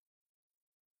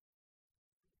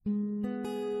One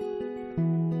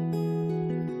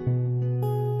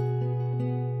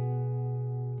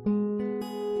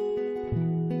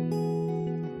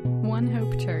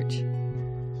Hope Church.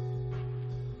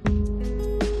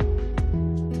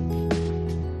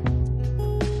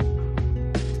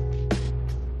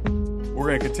 We're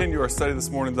going to continue our study this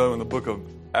morning, though, in the book of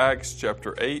Acts,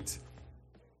 chapter 8.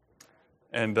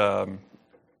 And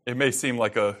it may seem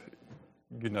like one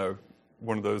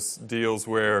of those deals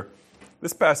where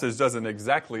this passage doesn't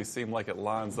exactly seem like it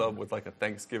lines up with like a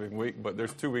Thanksgiving week, but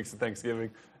there's 2 weeks of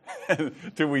Thanksgiving and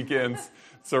 2 weekends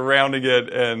surrounding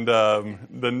it. And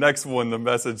the next one, the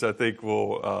message, I think,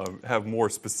 will have more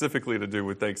specifically to do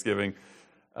with Thanksgiving.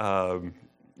 And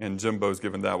Jimbo's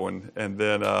given that one. And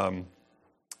then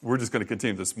we're just going to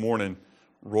continue this morning,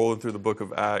 rolling through the book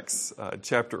of Acts,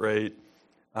 chapter 8.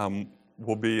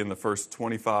 We'll be in the first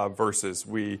 25 verses.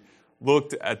 We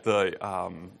looked at the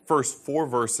first 4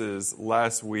 verses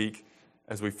last week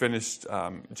as we finished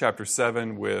chapter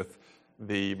 7 with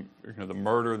the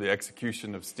murder, the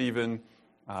execution of Stephen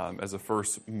as a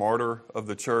first martyr of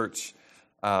the church.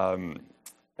 And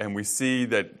we see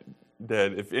that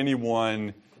if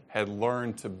anyone had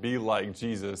learned to be like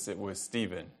Jesus, it was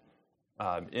Stephen.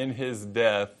 In his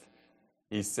death,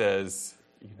 he says,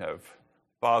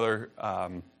 Father,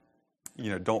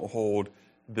 don't hold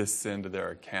this sin to their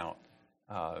account.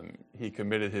 He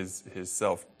committed his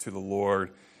self to the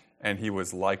Lord, and he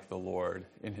was like the Lord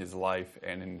in his life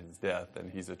and in his death.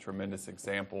 And he's a tremendous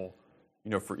example,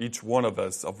 for each one of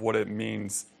us of what it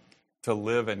means to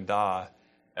live and die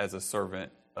as a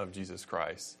servant of Jesus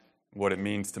Christ, what it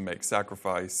means to make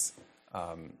sacrifice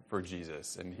for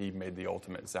Jesus. And he made the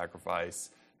ultimate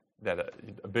sacrifice, the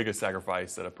biggest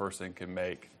sacrifice that a person can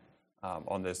make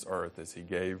on this earth, as he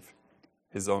gave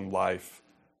his own life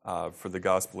for the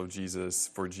gospel of Jesus,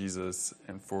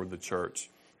 and for the church.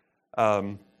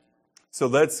 So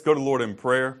let's go to the Lord in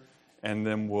prayer, and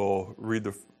then we'll read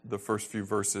the first few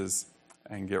verses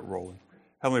and get rolling.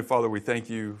 Heavenly Father, we thank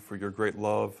you for your great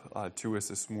love to us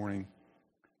this morning.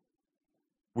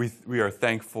 We are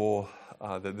thankful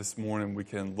that this morning we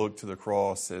can look to the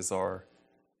cross as our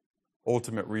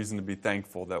ultimate reason to be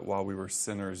thankful, that while we were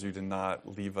sinners, you did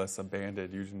not leave us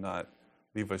abandoned, you did not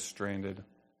leave us stranded.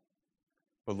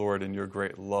 But Lord, in your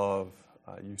great love,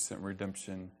 you sent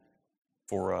redemption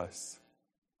for us.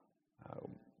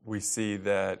 We see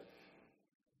that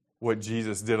what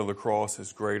Jesus did on the cross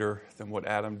is greater than what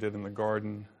Adam did in the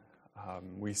garden.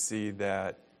 We see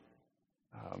that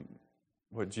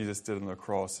what Jesus did on the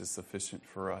cross is sufficient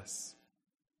for us.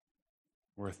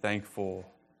 We're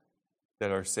thankful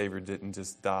that our Savior didn't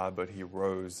just die, but he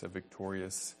rose a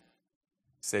victorious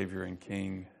Savior and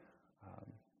King.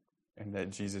 And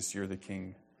that, Jesus, you're the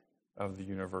King of the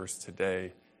universe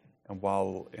today. And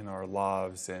while in our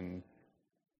lives and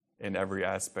in every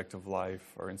aspect of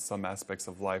life, or in some aspects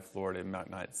of life, Lord, it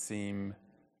might not seem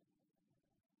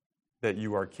that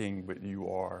you are King, but you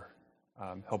are.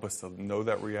 Help us to know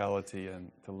that reality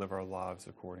and to live our lives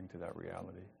according to that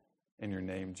reality. In your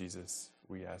name, Jesus,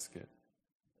 we ask it.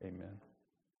 Amen.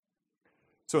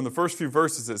 So in the first few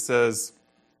verses, it says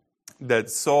that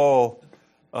Saul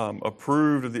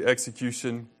approved of the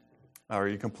execution, or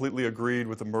he completely agreed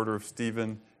with the murder of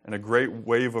Stephen, and a great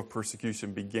wave of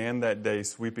persecution began that day,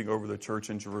 sweeping over the church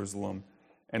in Jerusalem.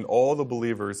 And all the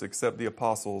believers, except the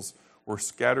apostles, were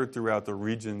scattered throughout the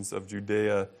regions of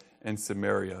Judea and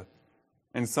Samaria.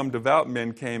 And some devout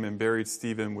men came and buried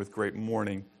Stephen with great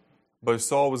mourning. But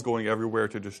Saul was going everywhere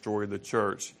to destroy the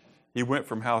church. He went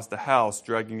from house to house,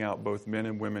 dragging out both men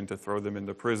and women to throw them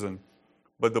into prison.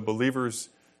 But the believers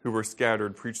who were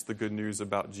scattered preached the good news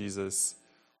about Jesus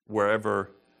wherever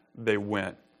they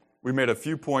went. We made a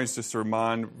few points just to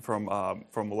remind from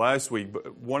last week,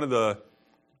 but one of the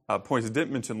points I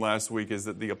didn't mention last week is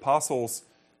that the apostles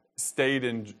stayed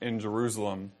in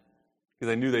Jerusalem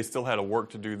because they knew they still had a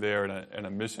work to do there and a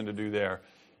mission to do there.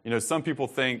 Some people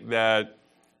think that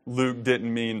Luke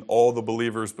didn't mean all the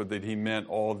believers, but that he meant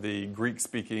all the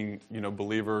Greek-speaking,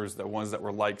 believers, the ones that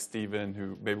were like Stephen,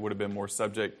 who maybe would have been more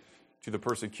subject to the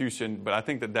persecution. But I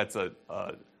think that that's a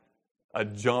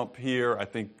jump here. I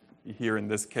think here in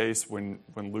this case, when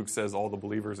Luke says all the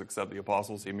believers except the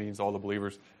apostles, he means all the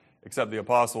believers except the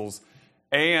apostles,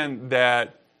 and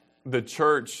that the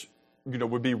church,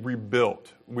 would be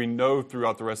rebuilt. We know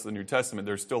throughout the rest of the New Testament,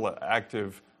 there's still an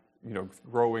active,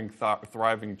 growing,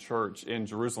 thriving church in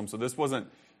Jerusalem. So this wasn't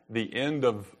the end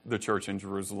of the church in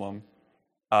Jerusalem.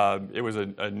 It was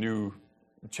a new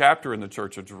chapter in the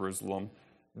church of Jerusalem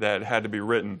that had to be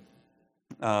written.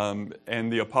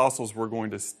 And the apostles were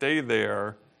going to stay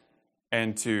there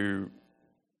and to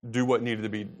do what needed to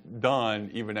be done,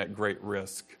 even at great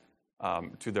risk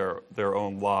to their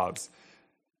own lives.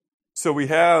 So we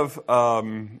have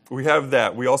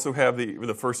that. We also have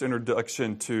the first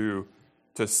introduction to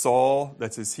Saul.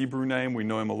 That's his Hebrew name. We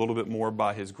know him a little bit more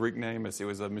by his Greek name, as he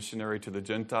was a missionary to the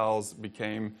Gentiles,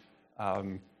 became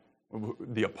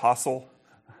the apostle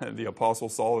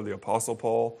Saul, or the apostle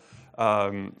Paul.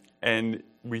 And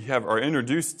we are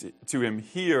introduced to him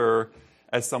here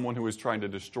as someone who was trying to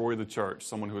destroy the church,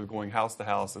 someone who was going house to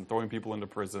house and throwing people into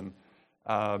prison.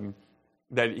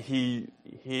 That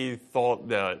he thought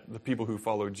that the people who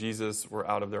followed Jesus were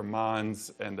out of their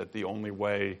minds, and that the only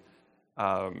way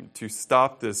to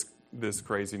stop this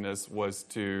craziness was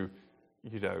to,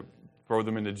 throw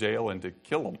them into jail and to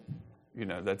kill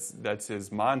them. That's his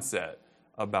mindset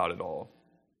about it all.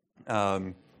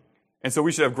 And so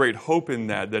we should have great hope in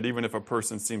that even if a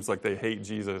person seems like they hate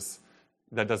Jesus,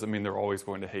 that doesn't mean they're always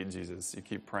going to hate Jesus. You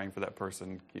keep praying for that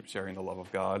person, keep sharing the love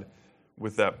of God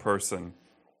with that person.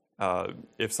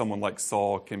 If someone like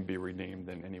Saul can be redeemed,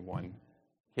 then anyone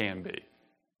can be.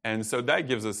 And so that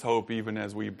gives us hope even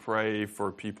as we pray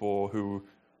for people who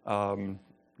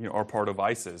are part of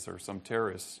ISIS or some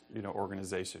terrorist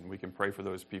organization. We can pray for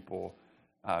those people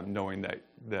knowing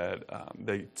that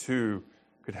they too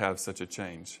could have such a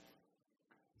change.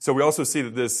 So we also see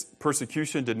that this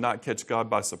persecution did not catch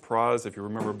God by surprise. If you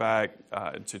remember back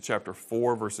to chapter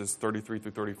 4, verses 33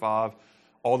 through 35,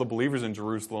 all the believers in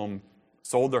Jerusalem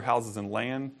sold their houses and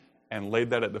land and laid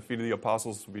that at the feet of the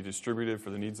apostles to be distributed for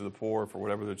the needs of the poor, for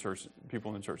whatever the church people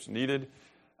in the church needed.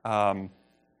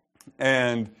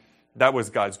 And that was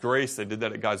God's grace. They did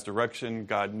that at God's direction.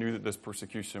 God knew that this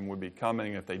persecution would be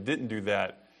coming. If they didn't do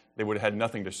that, they would have had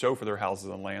nothing to show for their houses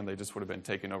and land. They just would have been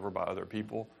taken over by other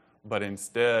people. But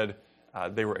instead,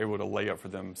 they were able to lay up for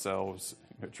themselves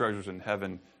treasures in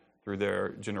heaven through their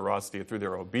generosity, through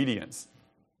their obedience.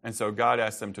 And so God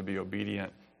asked them to be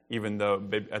obedient, even though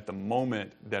at the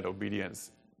moment that obedience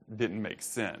didn't make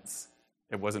sense.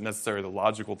 It wasn't necessarily the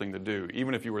logical thing to do.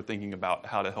 Even if you were thinking about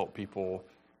how to help people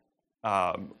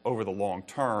over the long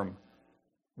term,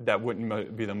 that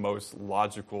wouldn't be the most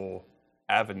logical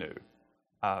avenue.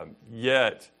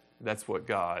 Yet, that's what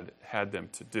God had them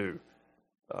to do.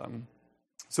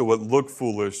 So what looked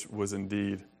foolish was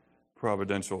indeed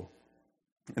providential.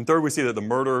 And third, we see that the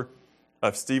murder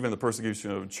of Stephen, the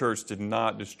persecution of the church, did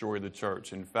not destroy the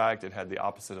church. In fact, it had the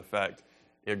opposite effect.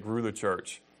 It grew the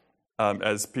church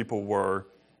as people were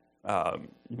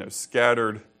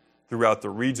scattered throughout the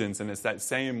regions. And it's that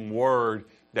same word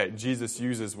that Jesus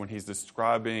uses when he's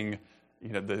describing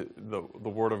the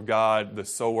word of God, the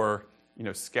sower,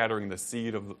 scattering the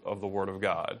seed of the word of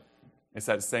God. It's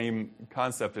that same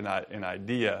concept and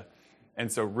idea.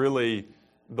 And so really,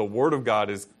 the word of God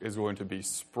is going to be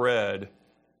spread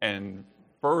and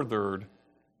furthered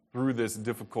through this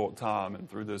difficult time and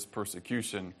through this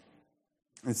persecution.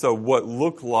 And so what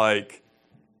looked like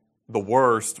the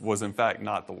worst was in fact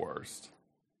not the worst,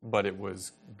 but it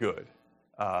was good.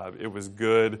 It was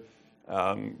good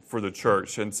for the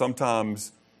church. And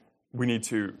sometimes we need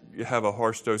to have a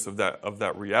harsh dose of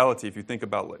that reality. If you think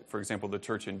about, for example, the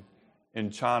church in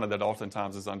China that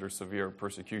oftentimes is under severe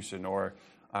persecution, or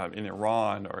in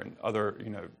Iran, or in other,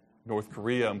 North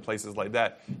Korea and places like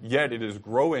that, yet it is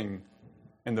growing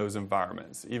in those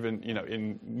environments. Even,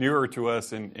 nearer to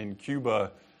us in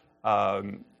Cuba,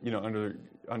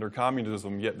 under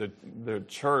communism, yet the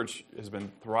church has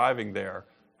been thriving there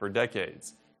for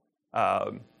decades.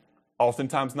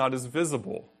 Oftentimes not as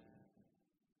visible,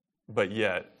 but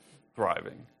yet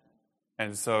thriving.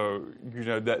 And so,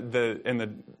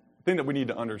 the thing that we need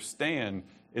to understand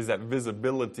is that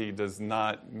visibility does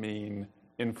not mean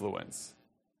influence,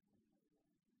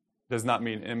 does not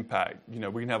mean impact. You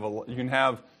can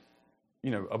have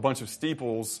a bunch of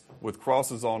steeples with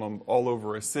crosses on them all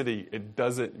over a city. It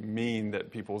doesn't mean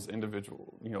that people's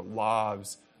individual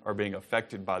lives are being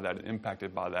affected by that and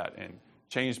impacted by that and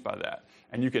changed by that.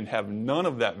 And you can have none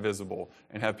of that visible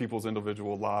and have people's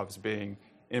individual lives being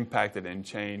impacted and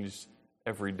changed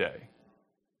every day.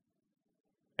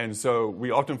 And so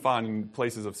we often find in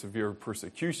places of severe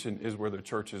persecution is where the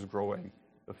church is growing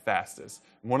the fastest.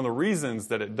 And one of the reasons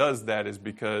that it does that is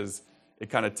because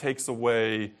it kind of takes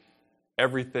away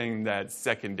everything that's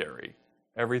secondary.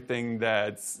 Everything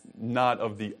that's not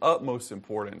of the utmost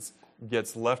importance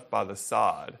gets left by the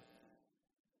side.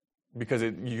 Because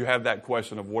you have that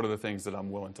question of what are the things that I'm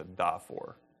willing to die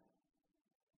for?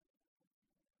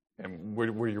 And what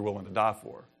are you willing to die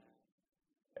for?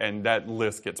 And that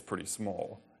list gets pretty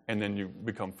small. And then you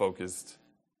become focused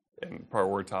and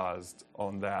prioritized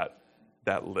on that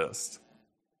list.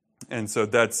 And so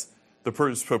that's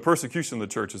persecution of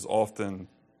the church is often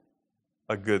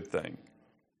a good thing.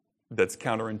 That's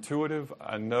counterintuitive.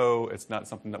 I know it's not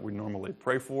something that we normally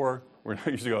pray for. We're not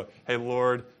usually go, hey,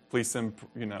 Lord, please send,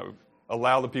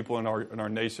 allow the people in our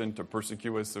nation to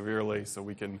persecute us severely so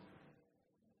we can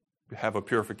have a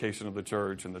purification of the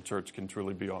church and the church can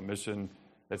truly be on mission.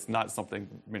 It's not something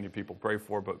many people pray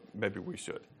for, but maybe we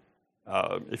should.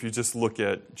 If you just look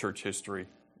at church history,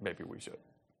 maybe we should.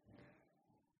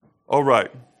 All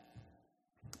right.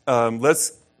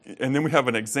 And then we have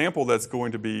an example that's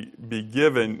going to be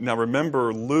given. Now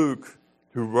remember, Luke,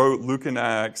 who wrote Luke and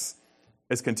Acts,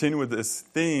 is continuing with this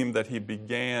theme that he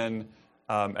began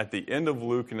at the end of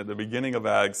Luke and at the beginning of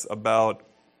Acts about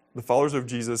the followers of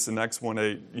Jesus. In Acts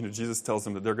 1:8, Jesus tells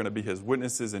them that they're going to be his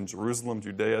witnesses in Jerusalem,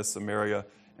 Judea, Samaria,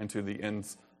 and to the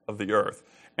ends of the earth.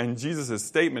 And Jesus'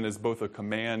 statement is both a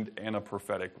command and a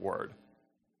prophetic word.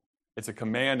 It's a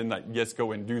command in that, yes,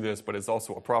 go and do this, but it's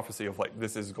also a prophecy of like,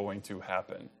 this is going to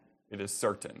happen. It is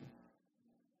certain.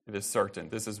 It is certain.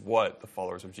 This is what the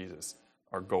followers of Jesus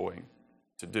are going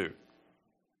to do.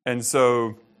 And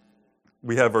so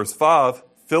we have verse 5.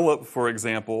 Philip, for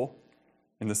example,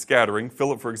 in the scattering,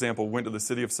 Philip, for example, went to the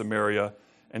city of Samaria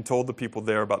and told the people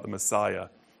there about the Messiah.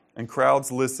 And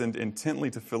crowds listened intently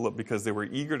to Philip because they were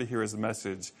eager to hear his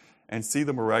message and see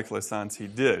the miraculous signs he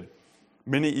did.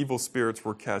 Many evil spirits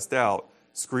were cast out,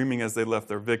 screaming as they left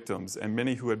their victims, and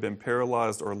many who had been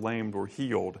paralyzed or lamed were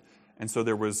healed. And so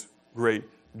there was great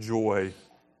joy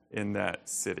in that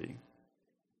city.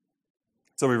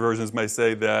 Some versions may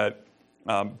say that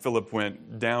Philip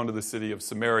went down to the city of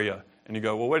Samaria. And you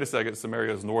go, well, wait a second,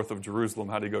 Samaria is north of Jerusalem.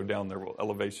 How do you go down there? Well,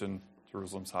 elevation,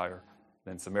 Jerusalem's higher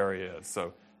than Samaria is.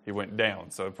 So he went down.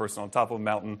 So a person on top of a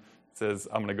mountain says,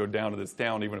 I'm going to go down to this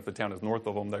town. Even if the town is north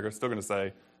of them, they're still going to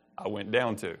say, I went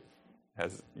down to.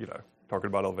 Talking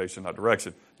about elevation, not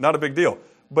direction. Not a big deal.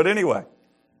 But anyway,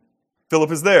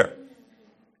 Philip is there.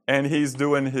 And he's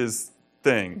doing his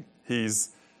thing. He's,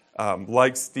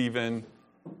 like Stephen,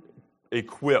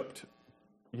 equipped.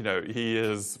 He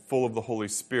is full of the Holy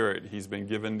Spirit. He's been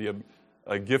given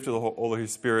a gift of the Holy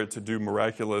Spirit to do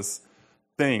miraculous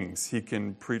things. He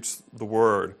can preach the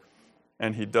word,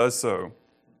 and he does so.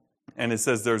 And it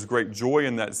says there's great joy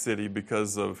in that city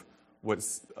because of what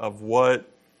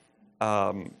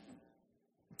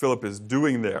Philip is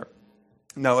doing there.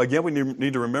 Now, again, we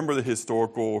need to remember the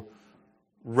historical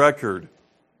record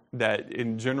that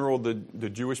in general the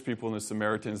Jewish people and the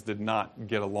Samaritans did not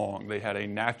get along. They had a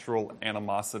natural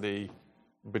animosity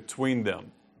between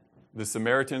them. The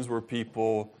Samaritans were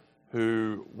people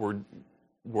who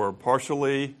were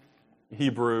partially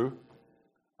Hebrew,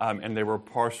 and they were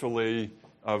partially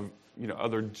of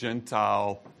other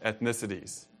Gentile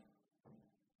ethnicities.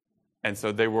 And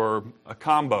so they were a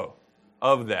combo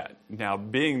of that. Now,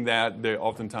 being that, they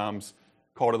oftentimes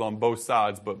called it on both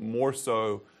sides, but more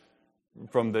so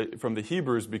from the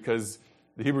Hebrews, because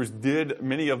the Hebrews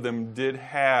many of them did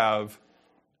have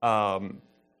a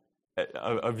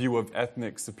view of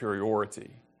ethnic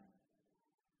superiority.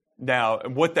 Now,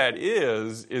 what that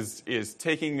is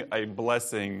taking a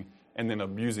blessing and then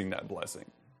abusing that blessing.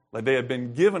 Like they had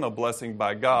been given a blessing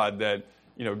by God that,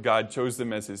 God chose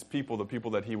them as his people, the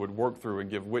people that he would work through and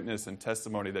give witness and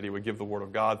testimony, that he would give the word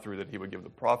of God through, that he would give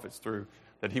the prophets through,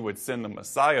 that he would send the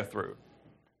Messiah through.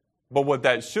 But what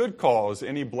that should cause,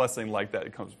 any blessing like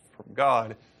that comes from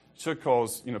God, should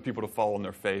cause, people to fall on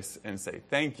their face and say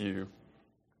thank you,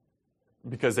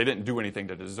 because they didn't do anything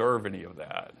to deserve any of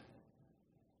that.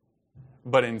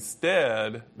 But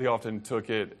instead, they often took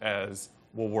it as,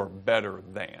 well, we're better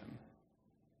than.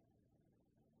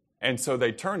 And so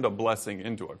they turned a blessing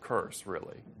into a curse,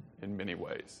 really, in many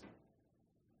ways.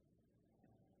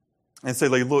 And so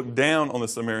they looked down on the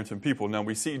Samaritan people. Now,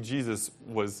 we see Jesus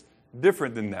was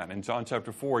different than that. In John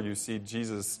chapter 4, you see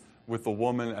Jesus with the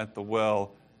woman at the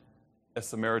well, a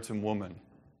Samaritan woman.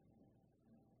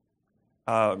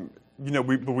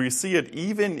 We see it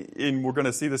even in, we're going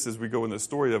to see this as we go in the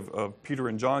story of Peter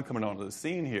and John coming onto the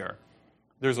scene here.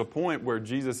 There's a point where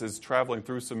Jesus is traveling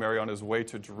through Samaria on his way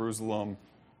to Jerusalem,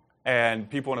 and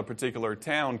people in a particular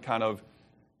town kind of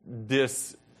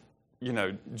diss,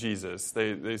 Jesus.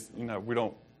 They we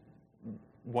don't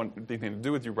want anything to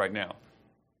do with you right now.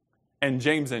 And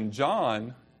James and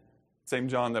John, same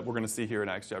John that we're going to see here in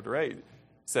Acts chapter 8,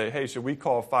 say, hey, should we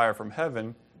call fire from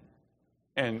heaven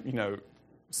and,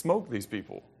 smoke these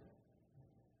people?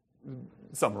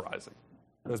 Summarizing.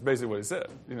 That's basically what he said.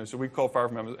 Should we call fire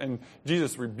from heaven? And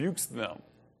Jesus rebukes them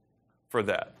for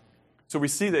that. So we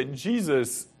see that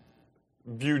Jesus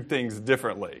viewed things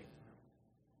differently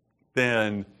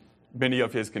than many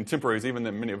of his contemporaries, even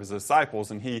than many of his disciples,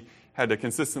 and he had to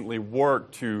consistently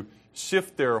work to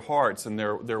shift their hearts and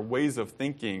their ways of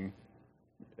thinking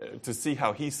to see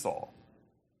how he saw.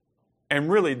 And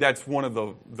really, that's one of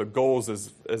the goals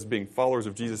as being followers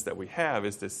of Jesus that we have,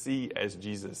 is to see as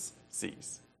Jesus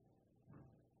sees.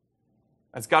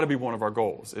 That's got to be one of our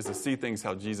goals, is to see things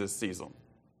how Jesus sees them.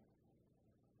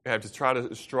 We have to try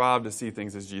to strive to see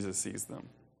things as Jesus sees them.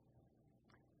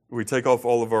 We take off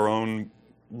all of our own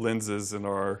lenses and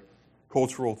our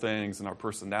cultural things and our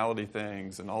personality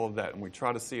things and all of that, and we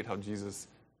try to see it how Jesus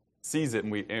sees it,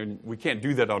 and we can't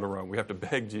do that on our own. We have to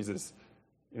beg Jesus,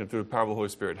 through the power of the Holy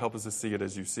Spirit, help us to see it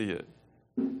as you see it.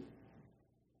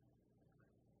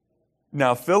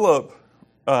 Now, Philip,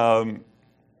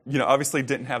 obviously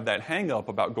didn't have that hang-up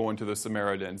about going to the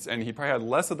Samaritans, and he probably had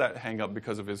less of that hang-up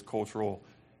because of his cultural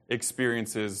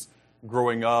experiences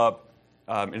growing up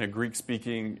in a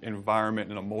Greek-speaking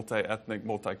environment, in a multi-ethnic,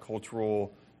 multicultural,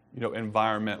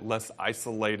 environment, less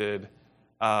isolated.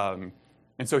 And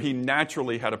so he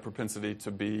naturally had a propensity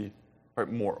to be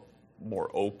more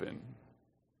open.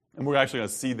 And we're actually going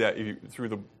to see that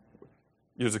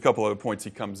there's a couple other points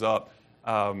he comes up,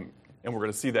 and we're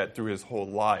going to see that through his whole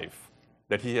life,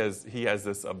 that he has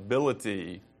this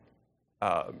ability,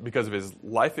 because of his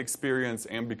life experience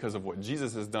and because of what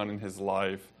Jesus has done in his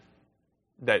life,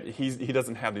 that he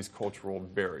doesn't have these cultural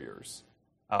barriers.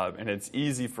 And it's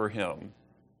easy for him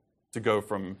to go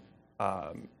from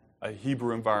a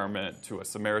Hebrew environment to a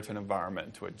Samaritan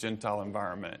environment to a Gentile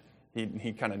environment.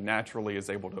 He kind of naturally is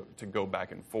able to go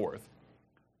back and forth.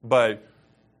 But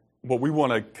what we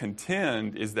want to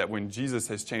contend is that when Jesus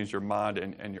has changed your mind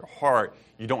and your heart,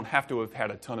 you don't have to have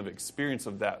had a ton of experience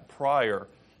of that prior.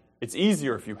 It's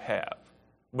easier if you have,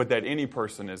 but that any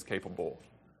person is capable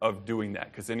of doing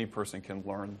that, because any person can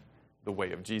learn the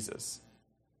way of Jesus.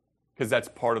 Because that's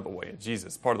part of the way of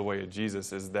Jesus. Part of the way of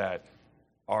Jesus is that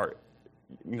our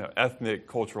ethnic,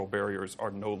 cultural barriers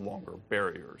are no longer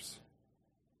barriers.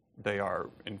 They are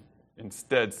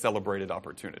instead celebrated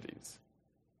opportunities.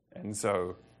 And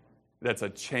so that's a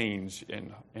change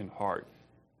in heart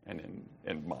and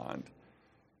in mind.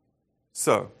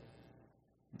 So,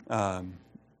 and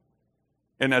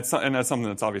that's something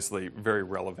that's obviously very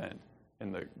relevant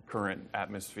in the current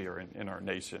atmosphere in our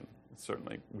nation.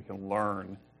 Certainly, we can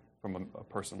learn from a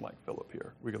person like Philip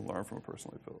here. We can learn from a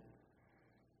person like Philip.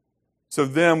 So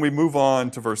then we move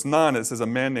on to verse 9. It says, a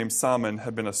man named Simon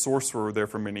had been a sorcerer there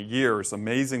for many years,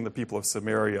 amazing the people of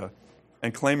Samaria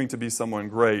and claiming to be someone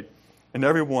great. And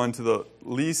everyone, to the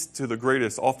least to the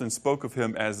greatest, often spoke of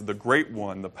him as the Great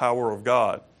One, the power of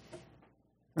God.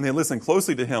 And they listened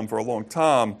closely to him for a long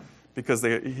time because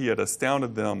he had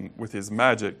astounded them with his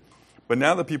magic. But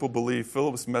now the people believed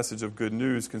Philip's message of good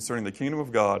news concerning the kingdom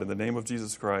of God in the name of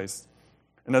Jesus Christ.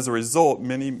 And as a result,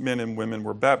 many men and women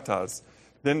were baptized.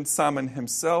 Then Simon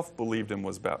himself believed and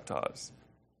was baptized.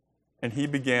 And he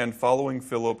began following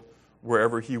Philip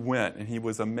wherever he went. And he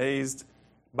was amazed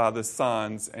by the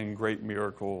signs and great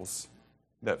miracles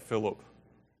that Philip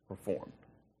performed.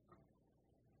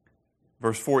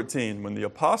 Verse 14, when the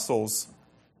apostles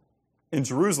in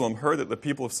Jerusalem heard that the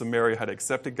people of Samaria had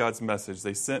accepted God's message,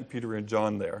 they sent Peter and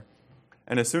John there.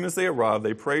 And as soon as they arrived,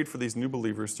 they prayed for these new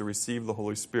believers to receive the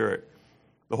Holy Spirit.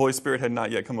 The Holy Spirit had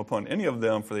not yet come upon any of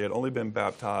them, for they had only been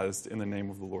baptized in the name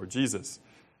of the Lord Jesus.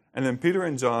 And then Peter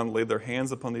and John laid their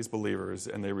hands upon these believers,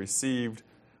 and they received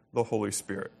the Holy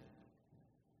Spirit.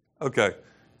 Okay,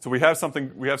 so we have some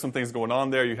things going on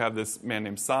there. You have this man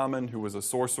named Simon, who was a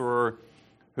sorcerer,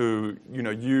 who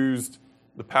used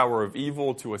the power of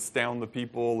evil to astound the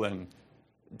people and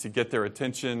to get their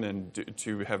attention and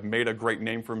to have made a great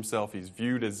name for himself. He's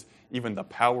viewed as even the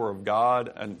power of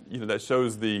God, and that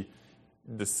shows the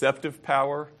deceptive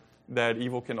power that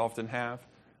evil can often have.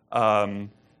 And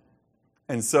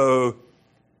so,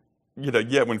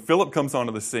 when Philip comes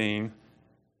onto the scene,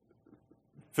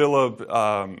 Philip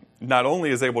not only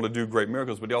is able to do great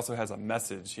miracles, but he also has a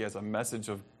message. He has a message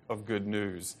of good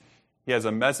news. He has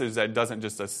a message that doesn't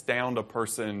just astound a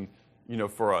person,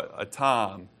 for a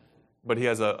time, but he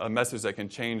has a message that can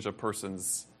change a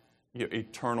person's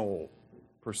eternal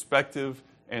perspective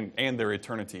and their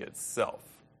eternity itself.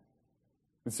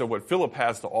 And so what Philip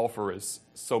has to offer is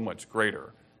so much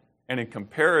greater. And in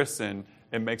comparison,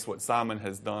 it makes what Simon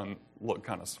has done look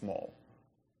kind of small.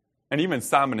 And even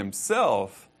Simon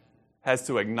himself has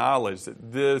to acknowledge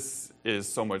that this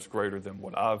is so much greater than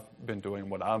what I've been doing,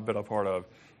 what I've been a part of.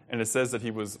 And it says that he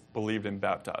was believed and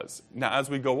baptized. Now, as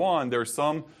we go on, there are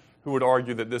some who would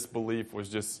argue that this belief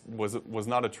was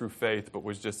not a true faith, but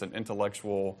was just an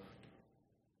intellectual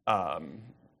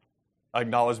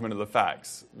acknowledgement of the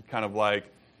facts, kind of like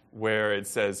where it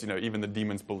says, even the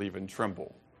demons believe and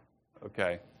tremble.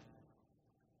 Okay?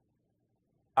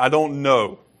 I don't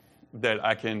know that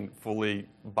I can fully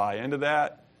buy into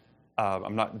that,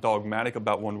 I'm not dogmatic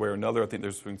about one way or another. I think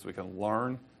there's things we can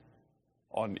learn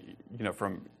on,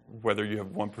 from whether you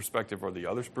have one perspective or the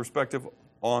other's perspective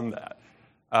on that.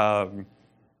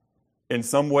 In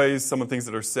some ways, some of the things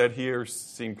that are said here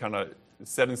seem kind of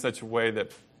said in such a way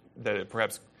that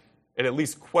it at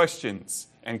least questions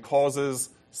and causes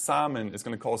Simon, it's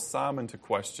going to cause Simon to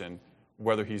question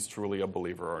whether he's truly a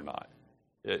believer or not.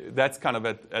 That's kind of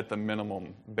at the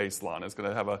minimum baseline. It's going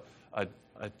to have a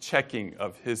checking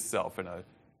of his self in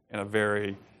a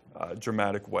very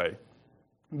dramatic way.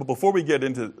 But before we get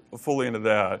fully into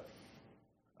that,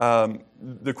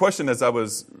 the question as I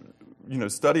was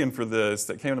studying for this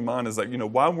that came to mind is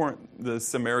why weren't the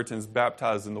Samaritans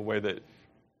baptized in the way that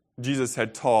Jesus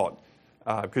had taught?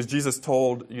 Because Jesus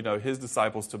told his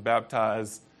disciples to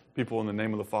baptize people in the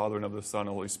name of the Father and of the Son and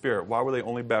the Holy Spirit. Why were they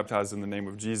only baptized in the name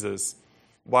of Jesus?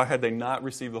 Why had they not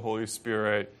received the Holy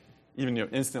Spirit even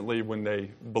instantly when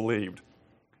they believed?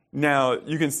 Now,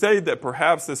 you can say that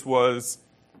perhaps this was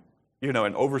an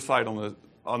oversight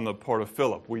on the part of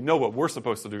Philip. We know what we're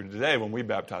supposed to do today when we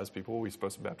baptize people. We're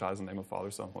supposed to baptize in the name of the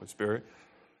Father, Son, and Holy Spirit.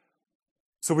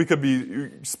 So we could be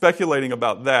speculating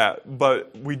about that,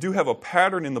 but we do have a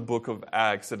pattern in the book of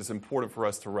Acts that is important for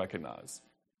us to recognize.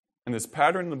 And this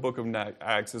pattern in the book of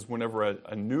Acts is whenever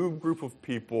a new group of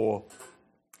people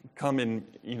come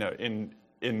in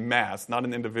mass, not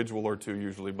an individual or two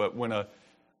usually, but when a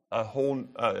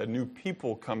new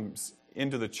people comes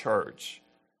into the church,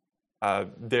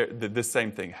 this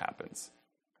same thing happens.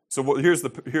 So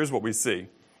here's what we see.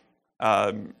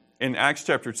 In Acts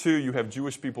chapter 2, you have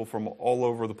Jewish people from all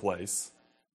over the place,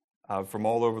 from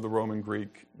all over the Roman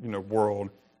Greek world,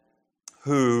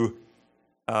 who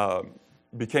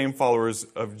became followers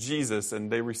of Jesus,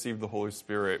 and they received the Holy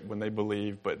Spirit when they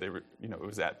believed, but it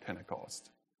was at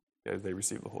Pentecost. Okay, they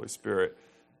received the Holy Spirit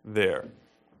there.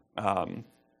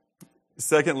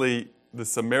 Secondly, the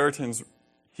Samaritans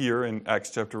here in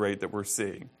Acts chapter 8 that we're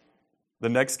seeing. The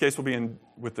next case will be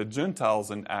with the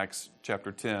Gentiles in Acts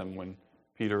chapter 10 when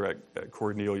Peter at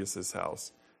Cornelius'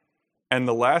 house. And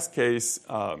the last case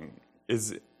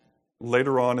is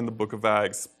later on in the book of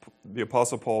Acts. The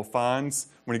Apostle Paul finds,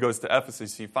 when he goes to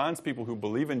Ephesus, he finds people who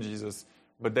believe in Jesus,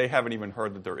 but they haven't even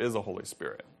heard that there is a Holy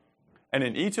Spirit. And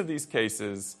in each of these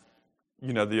cases,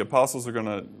 the apostles are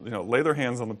going to lay their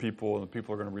hands on the people, and the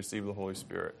people are going to receive the Holy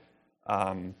Spirit.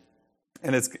 And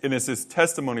it's this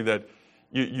testimony that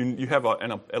you have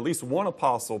at least one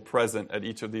apostle present at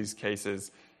each of these cases,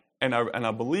 and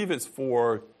I believe it's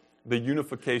for the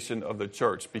unification of the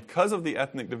church. Because of the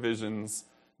ethnic divisions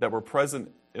that were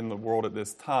present in the world at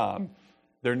this time,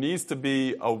 there needs to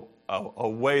be a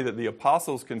way that the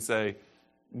apostles can say,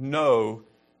 no,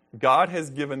 God has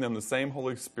given them the same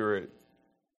Holy Spirit,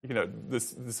 the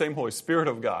same Holy Spirit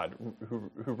of God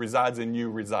who resides in you,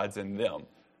 resides in them.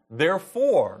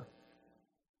 Therefore,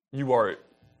 you are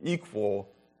equal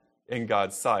in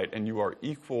God's sight, and you are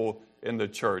equal in the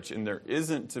church. And there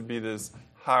isn't to be this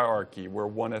hierarchy where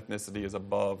one ethnicity is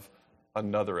above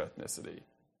another ethnicity.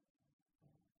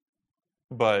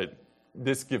 But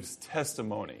this gives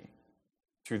testimony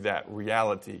to that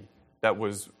reality that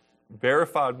was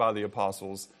verified by the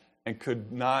apostles and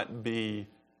could not be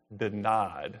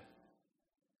denied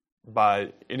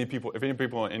by any people. If any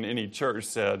people in any church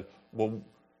said, well,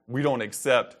 we don't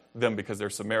accept them because they're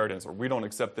Samaritans, or we don't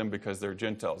accept them because they're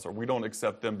Gentiles, or we don't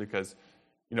accept them because,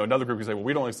 another group could say, well,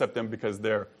 we don't accept them because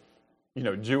they're,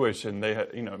 Jewish, and they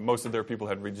had, most of their people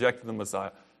had rejected the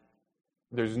Messiah.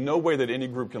 There's no way that any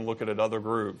group can look at another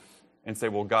group and say,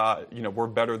 well, God, we're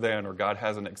better than, or God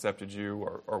hasn't accepted you,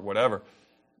 or whatever,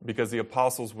 because the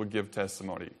apostles would give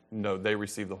testimony. No, they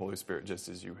received the Holy Spirit just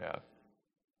as you have.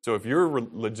 So if you're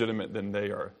legitimate, then they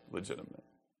are legitimate.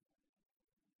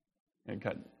 And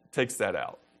kind of takes that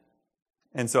out.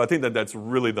 And so I think that that's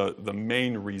really the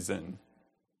main reason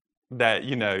that,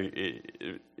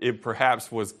 it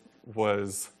perhaps was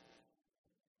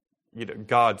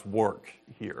God's work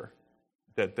here,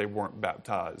 that they weren't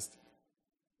baptized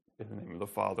in the name of the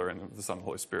Father and of the Son and the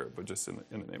Holy Spirit, but just in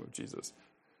the name of Jesus.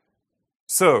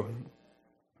 So,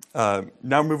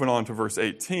 now moving on to verse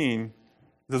 18, it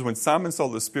says, when Simon saw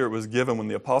the Spirit was given when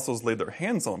the apostles laid their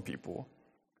hands on people,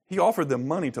 he offered them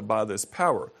money to buy this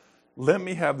power. Let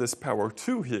me have this power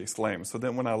too, he exclaimed, so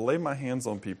that when I lay my hands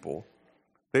on people,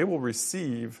 they will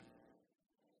receive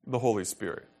the Holy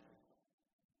Spirit.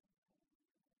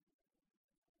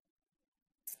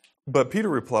 But Peter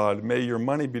replied, may your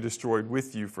money be destroyed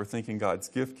with you for thinking God's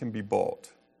gift can be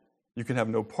bought. You can have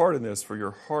no part in this, for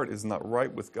your heart is not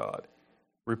right with God.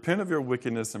 Repent of your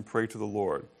wickedness and pray to the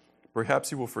Lord. Perhaps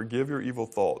he will forgive your evil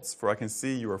thoughts, for I can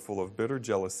see you are full of bitter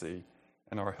jealousy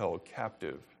and are held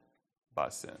captive by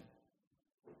sin.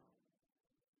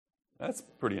 That's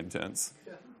pretty intense.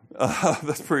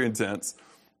 That's pretty intense.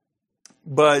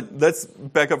 But let's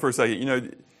back up for a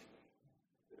second.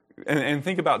 And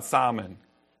think about Simon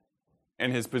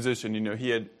and his position.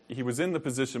 He was in the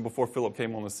position before Philip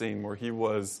came on the scene where he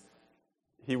was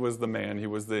the man. He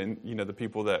was the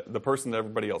the person that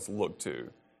everybody else looked to.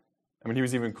 I mean, he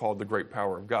was even called the great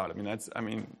power of God. That's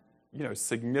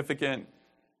significant,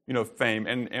 fame.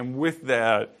 And with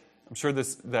that, I'm sure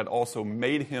that also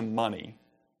made him money.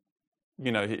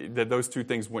 That those two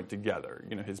things went together.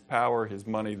 His power, his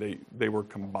money, they were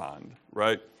combined,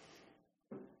 right?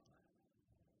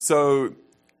 So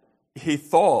he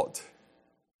thought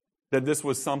that this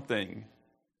was something,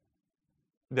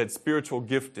 that spiritual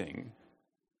gifting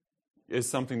is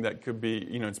something that could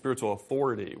be, and spiritual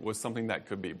authority was something that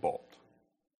could be bought.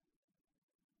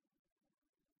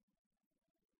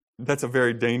 That's a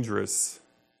very dangerous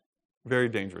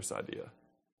idea,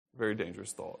 very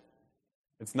dangerous thought.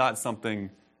 It's not something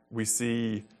we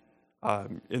see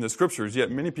in the Scriptures,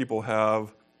 yet many people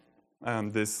have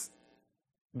this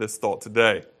thought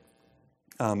today.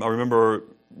 I remember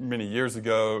many years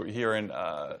ago hearing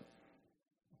Dr.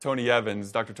 Tony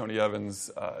Evans,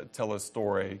 tell a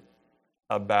story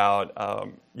about,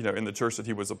 in the church that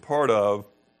he was a part of,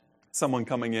 someone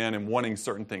coming in and wanting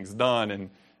certain things done,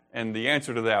 and the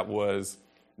answer to that was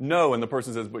no, and the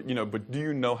person says, but do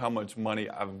you know how much money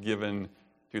I've given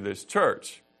to this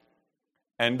church?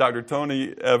 And Dr.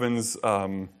 Tony Evans'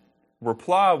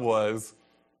 reply was,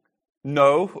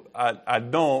 no, I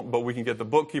don't, but we can get the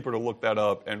bookkeeper to look that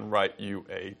up and write you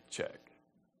a check.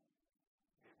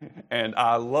 And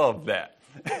I love that.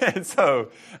 And so,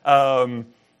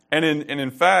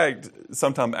 in fact,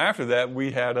 sometime after that,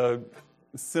 we had a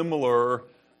similar,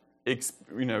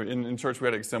 in church we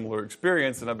had a similar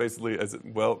experience, and I basically,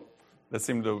 that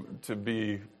seemed to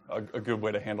be a good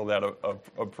way to handle that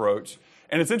approach.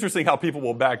 And it's interesting how people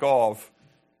will back off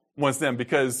once then,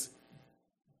 because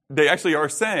they actually are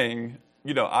saying,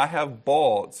 I have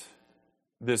bought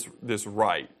this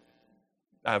right.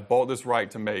 I have bought this right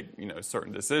to make,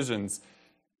 certain decisions.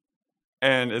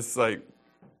 And it's like,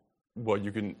 well,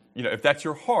 you can, if that's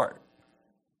your heart.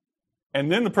 And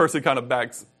then the person kind of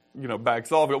backs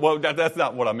off. Well, that's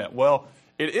not what I meant. Well,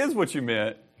 it is what you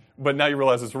meant, but now you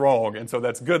realize it's wrong. And so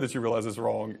that's good that you realize it's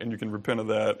wrong, and you can repent of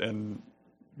that and,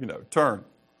 turn.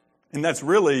 And that's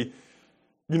really,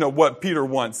 what Peter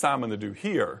wants Simon to do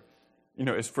here,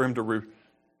 is for him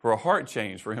for a heart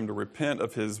change, for him to repent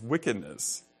of his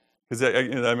wickedness. Because,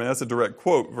 that's a direct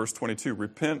quote, verse 22,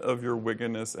 repent of your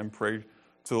wickedness and pray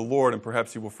to the Lord, and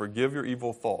perhaps he will forgive your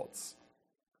evil thoughts.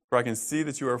 For I can see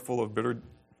that you are full of bitter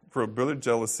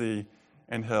jealousy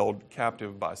and held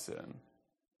captive by sin.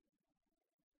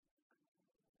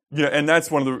 And that's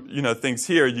one of the things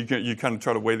here. You kind of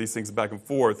try to weigh these things back and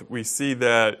forth. We see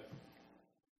that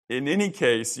in any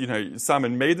case,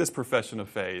 Simon made this profession of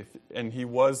faith, and he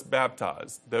was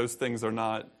baptized. Those things are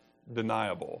not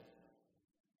deniable.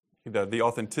 The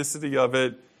authenticity of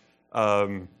it,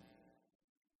 God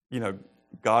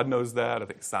knows that. I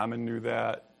think Simon knew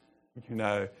that.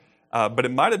 But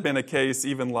it might have been a case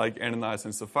even like Ananias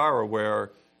and Sapphira,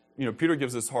 where Peter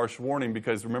gives this harsh warning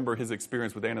because remember his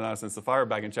experience with Ananias and Sapphira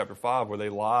back in chapter 5, where they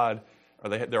lied, or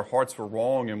their hearts were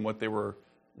wrong in what they were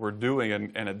doing,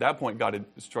 and at that point God had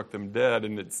struck them dead.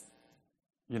 And it's,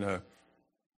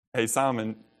 hey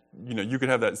Simon, you could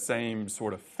have that same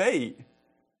sort of fate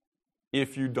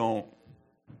if you don't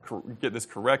get this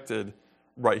corrected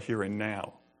right here and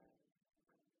now.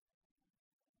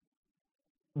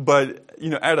 But,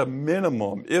 at a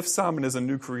minimum, if Simon is a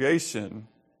new creation,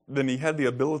 then he had the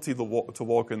ability to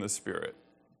walk in the Spirit.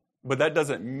 But that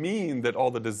doesn't mean that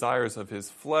all the desires of his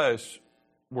flesh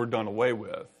were done away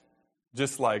with.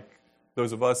 Just like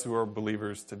those of us who are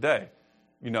believers today.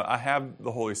 I have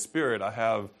the Holy Spirit.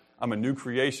 I'm a new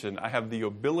creation. I have the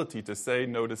ability to say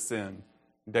no to sin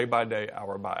day by day,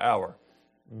 hour by hour.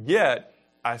 Yet,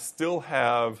 I still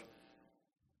have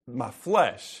my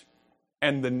flesh.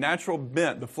 And the natural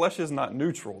bent, the flesh is not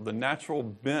neutral. The natural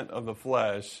bent of the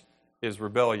flesh is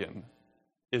rebellion,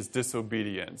 is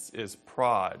disobedience, is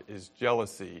pride, is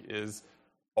jealousy, is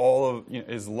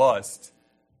is lust,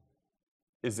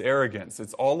 is arrogance.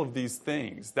 It's all of these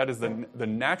things. That is the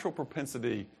natural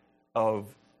propensity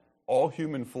of all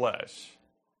human flesh.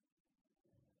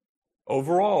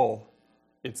 Overall,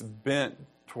 it's bent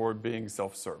toward being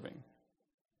self-serving.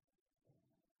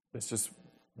 It's just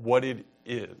what it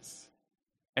is.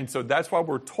 And so that's why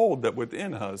we're told that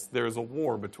within us there is a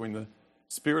war between the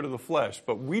spirit of the flesh.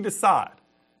 But we decide.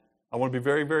 I want to be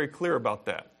very, very clear about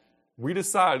that. We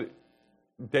decide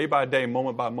day by day,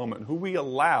 moment by moment, who we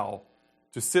allow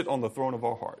to sit on the throne of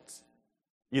our hearts.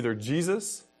 either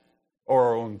Jesus or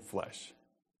our own flesh.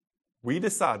 We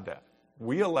decide that.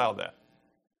 We allow that.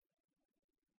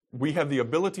 We have the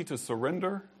ability to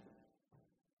surrender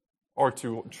or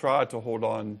to try to hold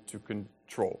on to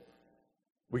control.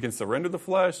 We can surrender the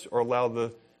flesh or allow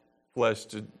the flesh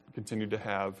to continue to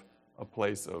have a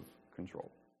place of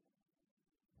control.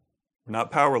 We're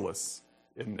not powerless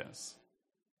in this.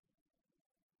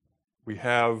 We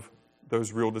have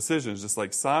those real decisions, just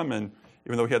like Simon,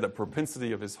 even though he had that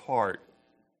propensity of his heart,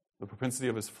 the propensity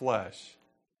of his flesh.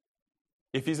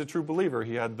 If he's a true believer,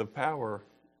 he had the power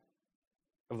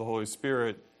of the Holy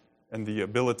Spirit and the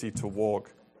ability to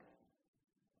walk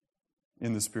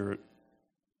in the Spirit.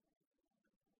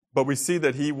 But we see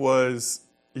that he was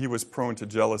prone to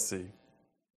jealousy.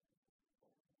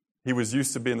 He was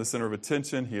used to being the center of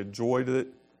attention. He enjoyed it.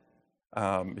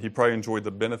 He probably enjoyed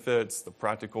the benefits, the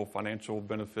practical financial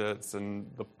benefits, and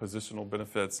the positional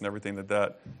benefits, and everything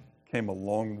that came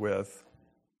along with.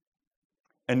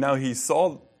 And now he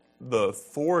saw the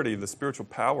authority, the spiritual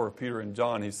power of Peter and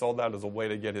John. He saw that as a way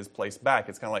to get his place back.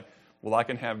 It's kind of like, well, I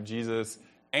can have Jesus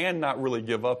and not really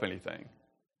give up anything.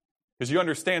 Because you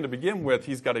understand, to begin with,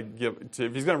 he's got to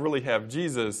if he's going to really have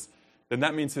Jesus, then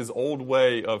that means his old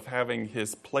way of having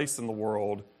his place in the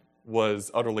world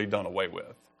was utterly done away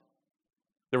with.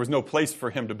 There was no place for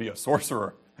him to be a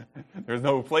sorcerer. There was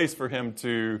no place for him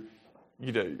to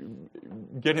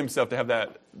get himself to have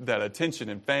that attention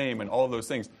and fame and all of those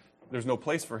things. There's no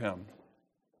place for him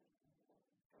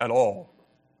at all.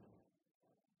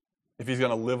 If he's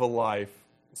going to live a life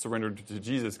surrendered to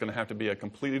Jesus, it's going to have to be a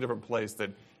completely different place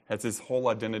that has his whole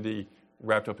identity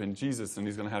wrapped up in Jesus, and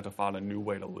he's going to have to find a new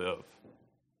way to live.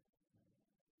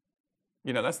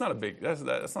 That's not a big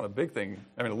thing.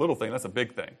 I mean, a little thing, that's a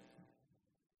big thing.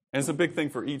 And it's a big thing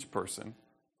for each person.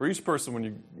 For each person,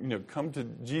 when you come to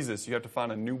Jesus, you have to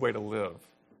find a new way to live.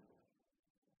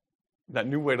 That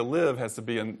new way to live has to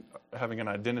be in having an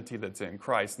identity that's in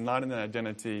Christ, not in an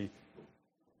identity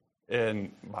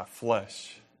in my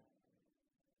flesh.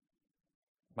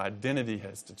 My identity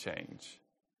has to change.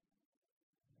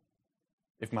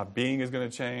 If my being is going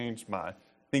to change, my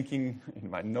thinking and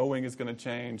my knowing is going to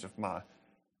change, if my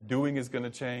doing is going to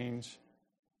change,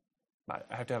 I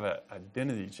have to have an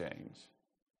identity change.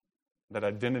 That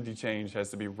identity change has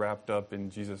to be wrapped up in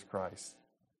Jesus Christ.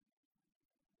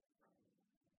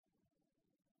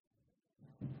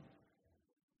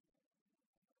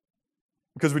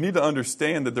 Because we need to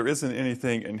understand that there isn't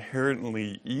anything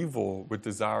inherently evil with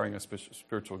desiring a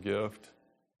spiritual gift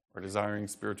or desiring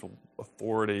spiritual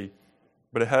authority,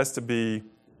 but it has to be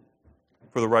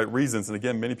for the right reasons. And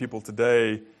again, many people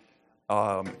today,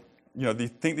 they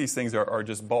think these things are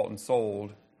just bought and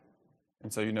sold.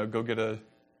 And so, go get a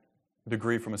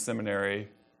degree from a seminary.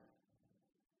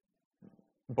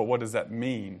 But what does that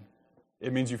mean?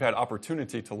 It means you've had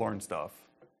opportunity to learn stuff,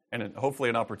 and hopefully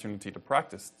an opportunity to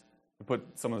practice, to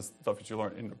put some of the stuff that you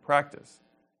learn into practice.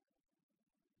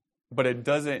 But it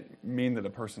doesn't mean that a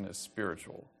person is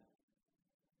spiritual.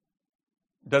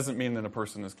 It doesn't mean that a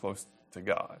person is close to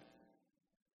God.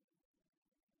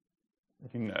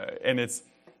 And it's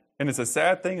a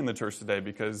sad thing in the church today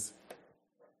because,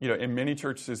 in many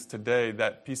churches today,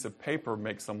 that piece of paper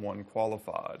makes someone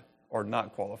qualified or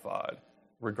not qualified,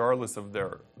 regardless of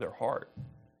their heart.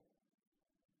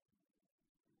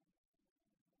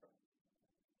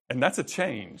 And that's a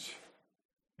change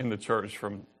in the church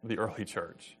from the early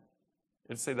church.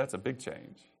 I'd say that's a big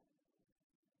change.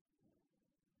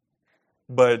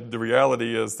 But the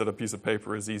reality is that a piece of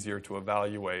paper is easier to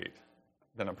evaluate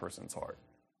than a person's heart.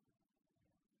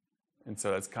 And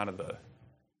so that's kind of the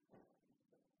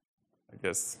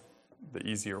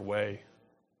easier way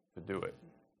to do it.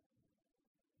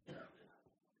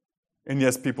 And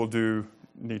yes, people do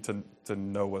need to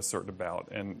know a certain amount.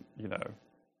 And,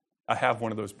 I have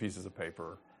one of those pieces of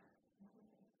paper.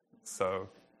 So,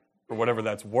 for whatever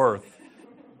that's worth.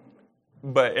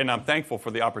 And I'm thankful for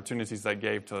the opportunities I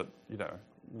gave to,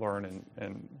 learn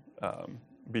and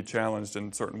be challenged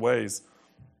in certain ways.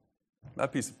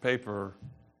 That piece of paper,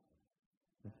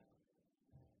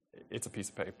 it's a piece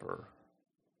of paper.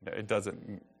 It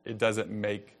doesn't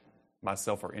make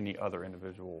myself or any other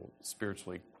individual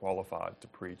spiritually qualified to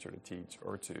preach or to teach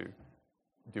or to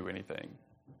do anything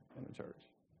in the church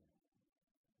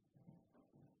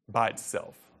by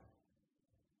itself.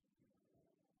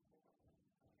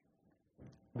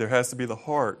 There has to be the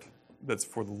heart that's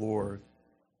for the Lord,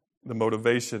 the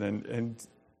motivation. And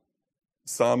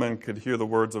Simon could hear the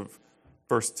words of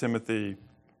 1 Timothy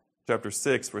chapter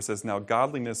 6, where it says, "Now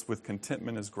godliness with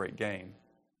contentment is great gain.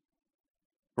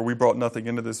 For we brought nothing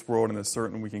into this world, and it's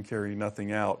certain we can carry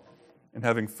nothing out. And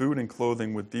having food and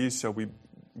clothing, with these shall we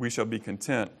we shall be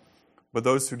content. But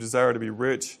those who desire to be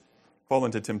rich fall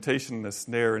into temptation and a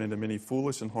snare, and into many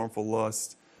foolish and harmful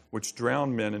lusts, which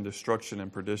drown men in destruction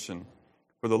and perdition.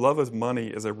 For the love of money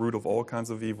is a root of all kinds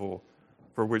of evil,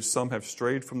 for which some have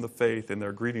strayed from the faith in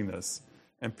their greediness,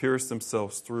 and pierced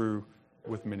themselves through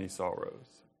with many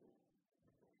sorrows.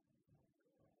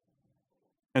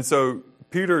 And so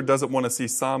Peter doesn't want to see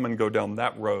Simon go down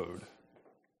that road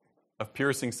of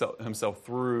piercing himself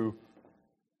through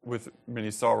with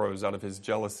many sorrows out of his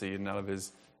jealousy and out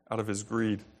of his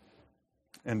greed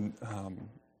and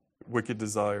wicked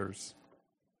desires.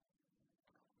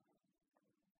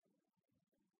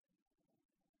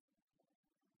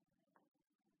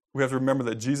 We have to remember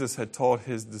that Jesus had taught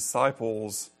his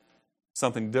disciples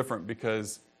something different,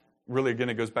 because really, again,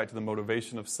 it goes back to the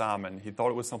motivation of Simon. He thought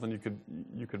it was something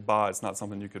you could buy. It's not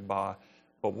something you could buy.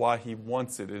 But why he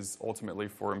wants it is ultimately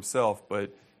for himself.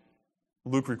 But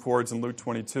Luke records in Luke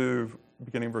 22,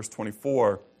 beginning verse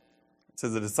 24, it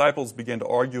says, the disciples began to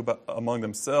argue among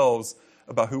themselves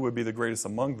about who would be the greatest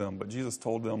among them. But Jesus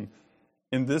told them,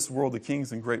 in this world the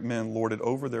kings and great men lord it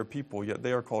over their people, yet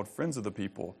they are called friends of the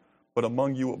people. But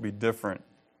among you it will be different.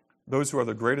 Those who are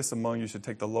the greatest among you should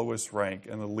take the lowest rank,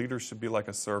 and the leader should be like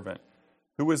a servant.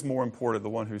 Who is more important, the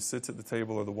one who sits at the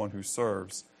table or the one who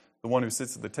serves? The one who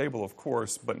sits at the table, of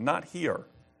course, but not here.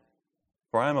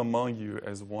 For I am among you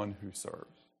as one who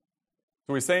serves. So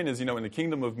what he's saying is, in the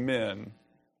kingdom of men,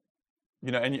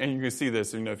 and you can see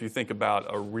this, if you think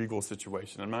about a regal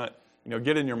situation. I'm not,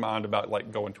 get in your mind about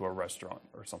like going to a restaurant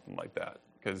or something like that.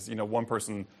 Because, one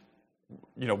person,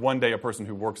 one day a person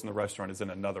who works in the restaurant is in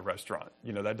another restaurant.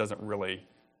 That doesn't really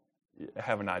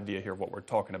have an idea here of what we're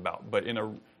talking about. But in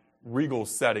a regal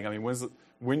setting,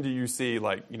 when do you see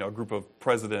like, a group of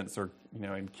presidents or,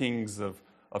 and kings of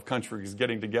countries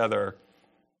getting together,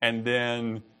 and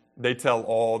then they tell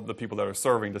all the people that are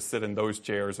serving to sit in those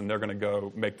chairs, and they're going to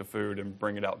go make the food and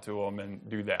bring it out to them and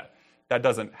do that. That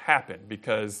doesn't happen,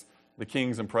 because the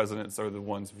kings and presidents are the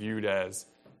ones viewed as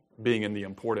being in the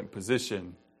important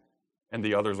position, and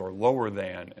the others are lower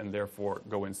than, and therefore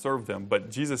go and serve them. But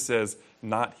Jesus says,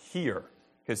 not here,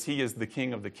 because he is the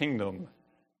king of the kingdom,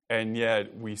 and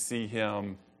yet we see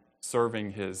him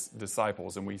serving his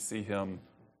disciples, and we see him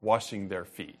washing their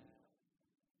feet.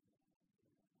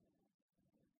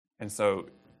 And so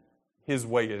his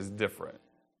way is different.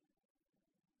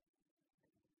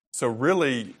 So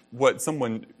really, what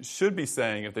someone should be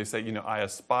saying if they say, I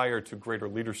aspire to greater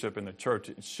leadership in the church,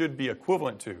 it should be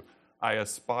equivalent to, I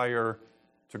aspire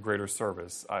to greater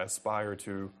service. I aspire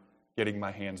to getting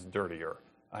my hands dirtier.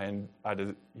 I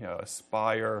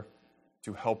aspire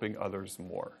to helping others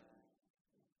more.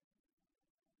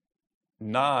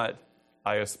 Not,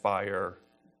 I aspire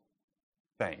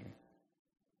fame.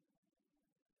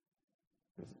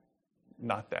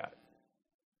 Not that.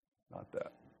 Not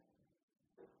that.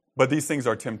 But these things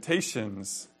are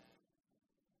temptations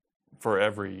for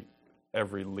every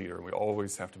leader. We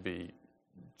always have to be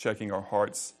checking our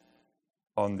hearts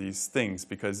on these things,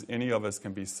 because any of us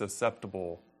can be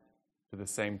susceptible to the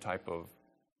same type of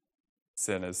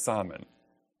sin as Simon.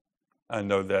 I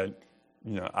know that,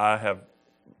 I have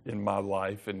in my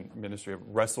life and ministry have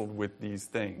wrestled with these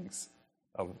things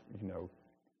of,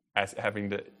 having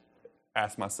to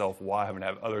ask myself why, having to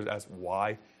have others ask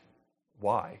why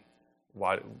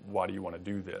do you want to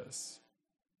do this?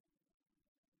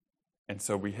 And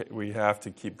so we have to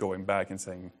keep going back and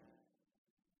saying,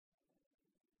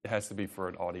 it has to be for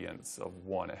an audience of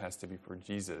one. It has to be for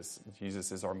Jesus.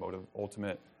 Jesus is our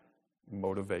ultimate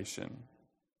motivation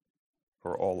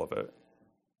for all of it.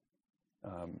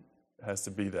 It has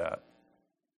to be that.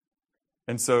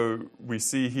 And so we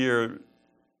see here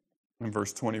in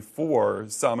verse 24,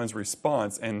 Simon's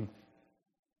response, and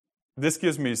this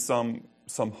gives me some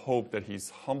hope that he's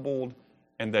humbled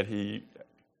and that he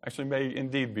actually may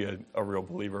indeed be a real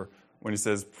believer when he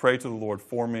says, pray to the Lord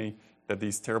for me that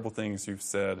these terrible things you've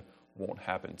said won't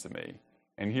happen to me.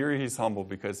 And here he's humbled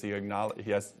because he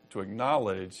has to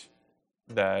acknowledge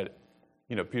that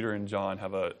Peter and John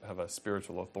have a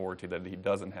spiritual authority that he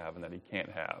doesn't have and that he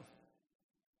can't have.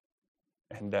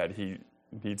 And that he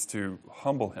needs to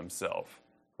humble himself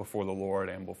before the Lord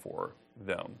and before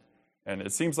them. And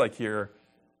it seems like here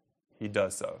he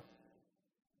does so.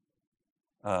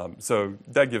 So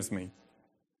that gives me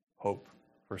hope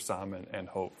for Simon and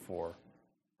hope for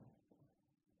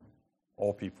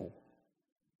all people.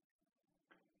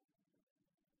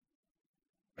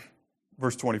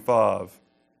 Verse 25,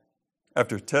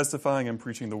 after testifying and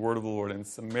preaching the word of the Lord in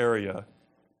Samaria,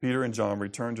 Peter and John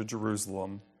returned to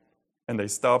Jerusalem, and they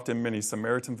stopped in many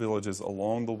Samaritan villages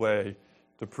along the way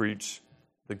to preach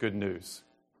the good news.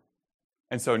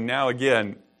 And so now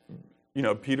again,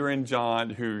 Peter and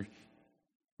John, who,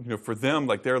 for them,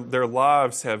 like their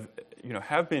lives have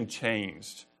been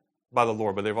changed by the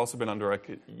Lord, but they've also been under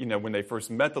when they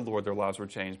first met the Lord, their lives were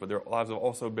changed, but their lives have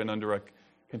also been under a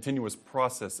continuous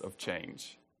process of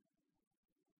change.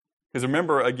 Because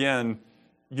remember, again,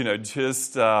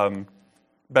 just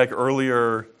back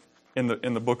earlier in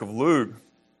the book of Luke,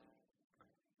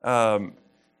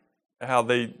 how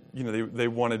they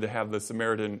wanted to have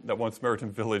that one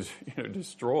Samaritan village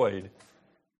destroyed,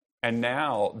 and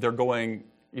now they're going,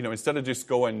 instead of just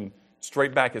going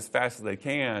straight back as fast as they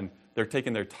can, they're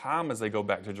taking their time as they go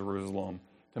back to Jerusalem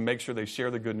to make sure they share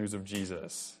the good news of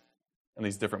Jesus in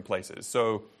these different places.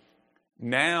 So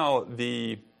now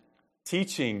the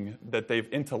teaching that they've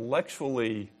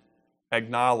intellectually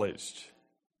acknowledged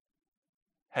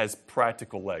has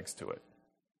practical legs to it.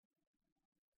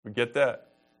 We get that?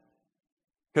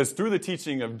 Because through the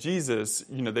teaching of Jesus,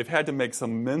 they've had to make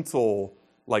some mental,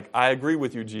 like, I agree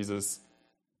with you, Jesus.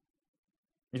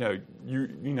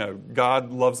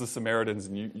 God loves the Samaritans,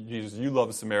 and Jesus, you love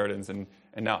the Samaritans, and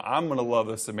now I'm going to love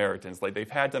the Samaritans. Like, they've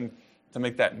had to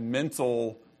make that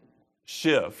mental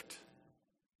shift.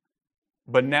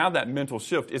 But now that mental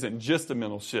shift isn't just a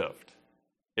mental shift.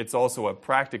 It's also a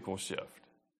practical shift.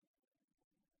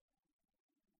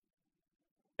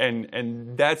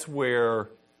 And that's where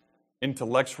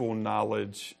intellectual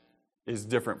knowledge is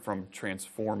different from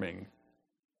transforming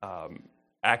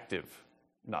active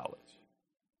knowledge.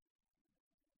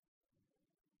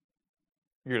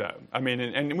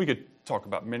 And we could talk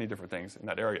about many different things in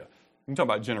that area. You can talk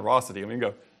about generosity.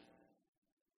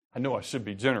 I know I should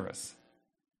be generous.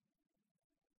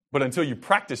 But until you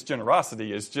practice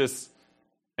generosity, it's just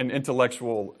an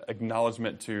intellectual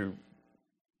acknowledgement to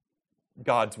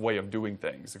God's way of doing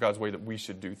things, God's way that we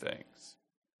should do things.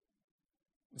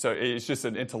 So it's just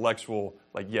an intellectual,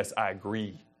 like, yes, I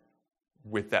agree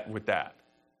with that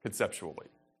conceptually.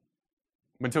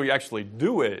 But until you actually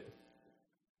do it,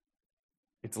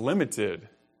 it's limited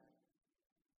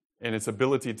in its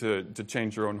ability to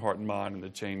change your own heart and mind and to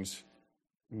change,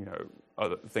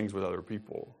 other things with other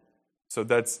people. So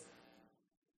that's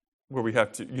where we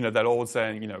have to, that old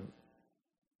saying,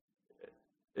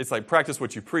 it's like practice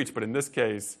what you preach, but in this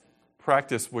case,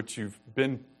 practice what you've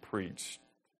been preached.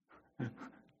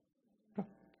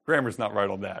 Grammar's not right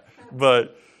on that.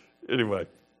 But anyway,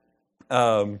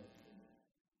 what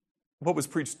was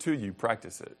preached to you,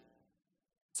 practice it.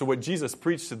 So what Jesus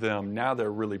preached to them, now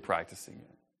they're really practicing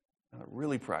it.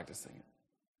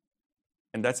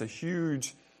 And that's a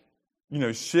huge,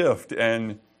 shift.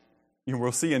 And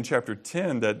we'll see in chapter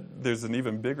 10 that there's an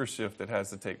even bigger shift that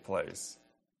has to take place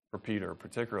for Peter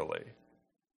particularly.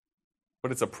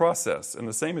 But it's a process. And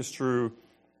the same is true,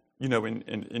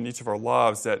 in each of our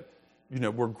lives, that,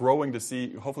 we're growing to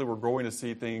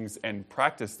see things and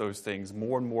practice those things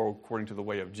more and more according to the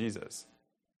way of Jesus.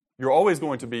 You're always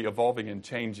going to be evolving and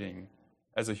changing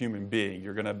as a human being.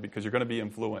 Because you're going to be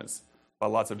influenced by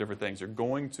lots of different things. You're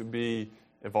going to be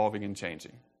evolving and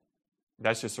changing.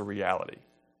 That's just a reality.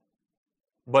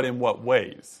 But in what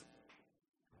ways?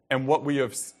 And what we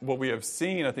have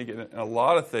seen, I think, in a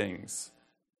lot of things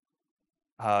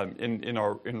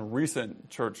in recent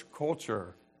church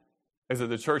culture, is that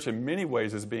the church in many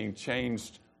ways is being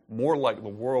changed more like the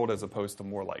world as opposed to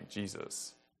more like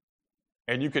Jesus.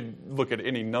 And you could look at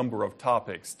any number of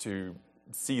topics to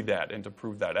see that and to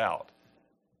prove that out.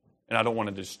 And I don't want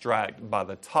to distract by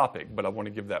the topic, but I want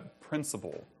to give that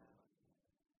principle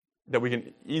that we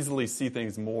can easily see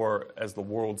things more as the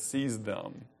world sees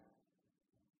them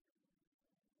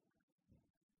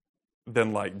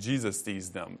than like Jesus sees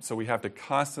them. So we're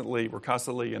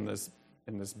constantly in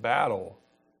this battle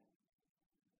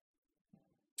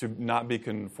to not be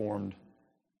conformed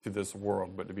to this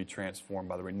world, but to be transformed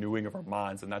by the renewing of our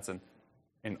minds. And that's an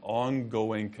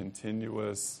ongoing,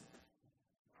 continuous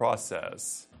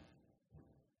process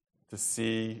to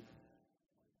see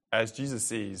as Jesus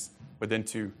sees, but then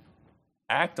to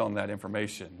act on that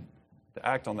information, to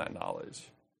act on that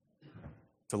knowledge,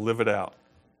 to live it out.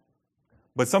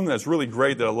 But something that's really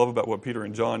great that I love about what Peter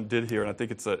and John did here, and I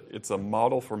think it's a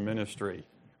model for ministry.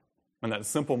 And that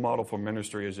simple model for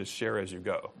ministry is just share as you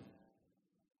go.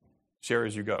 Share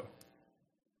as you go.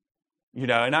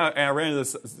 And I ran into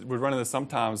this. We run into this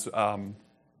sometimes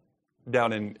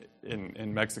down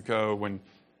in Mexico when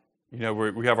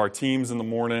we have our teams in the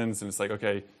mornings, and it's like,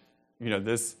 okay,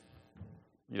 this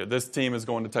team is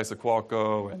going to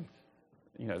Texaqualco, and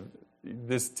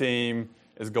this team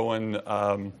is going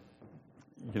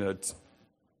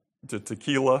to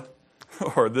Tequila,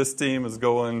 or this team is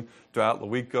going to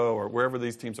Atlahuico, or wherever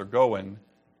these teams are going.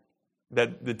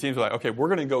 That the teams are like, okay, we're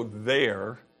going to go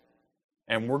there,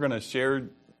 and we're going to share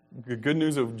the good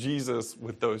news of Jesus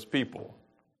with those people.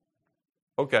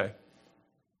 Okay.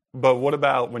 But what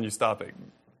about when you stop it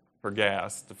for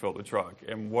gas to fill the truck?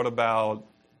 And what about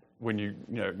when you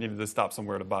needed to stop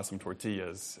somewhere to buy some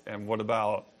tortillas? And what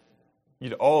about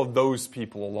all of those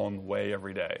people along the way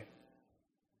every day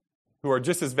who are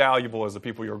just as valuable as the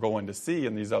people you're going to see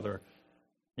in these other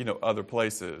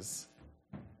places?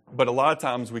 But a lot of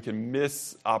times we can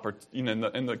miss and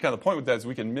the kind of the point with that is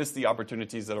we can miss the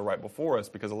opportunities that are right before us,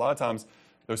 because a lot of times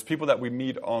those people that we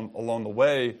meet along the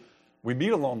way, we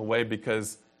meet along the way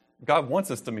because God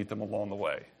wants us to meet them along the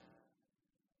way.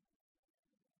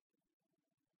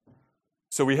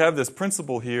 So we have this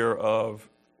principle here of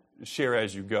share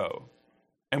as you go.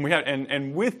 And we have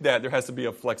and with that there has to be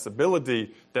a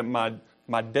flexibility that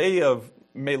my day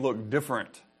may look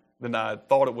different than I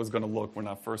thought it was going to look when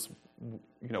I first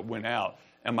went out.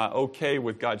 Am I okay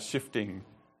with God shifting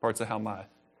parts of how my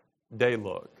day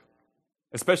look?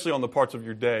 Especially on the parts of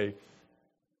your day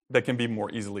that can be more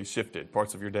easily shifted,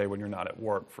 parts of your day when you're not at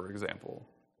work, for example.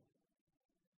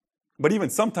 But even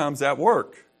sometimes at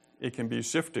work, it can be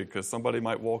shifted because somebody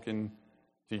might walk into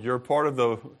your part of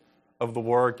the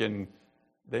work and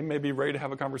they may be ready to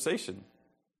have a conversation.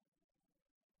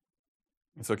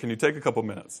 And so can you take a couple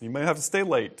minutes? You may have to stay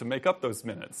late to make up those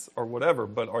minutes or whatever,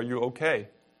 but are you okay,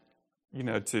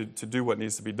 to do what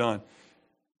needs to be done?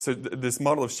 So this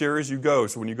model of share as you go.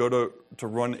 So when you go to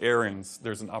run errands,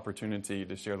 there's an opportunity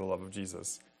to share the love of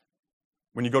Jesus.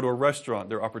 When you go to a restaurant,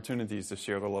 there are opportunities to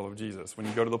share the love of Jesus. When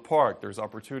you go to the park, there's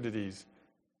opportunities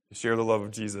to share the love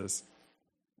of Jesus.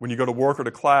 When you go to work or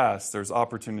to class, there's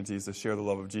opportunities to share the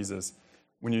love of Jesus.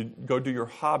 When you go do your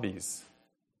hobbies,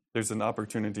 there's an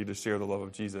opportunity to share the love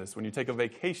of Jesus. When you take a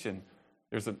vacation,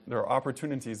 there are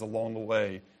opportunities along the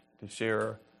way to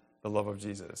share the love of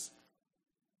Jesus.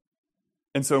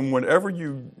 And so whenever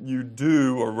you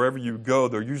do or wherever you go,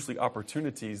 there are usually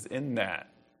opportunities in that.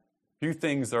 Few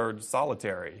things are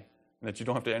solitary, and that you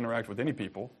don't have to interact with any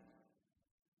people.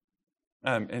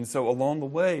 And so along the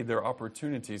way, there are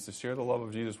opportunities to share the love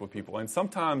of Jesus with people. And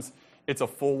sometimes it's a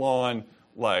full-on,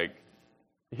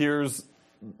 here's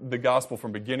the gospel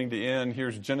from beginning to end.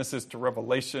 Here's Genesis to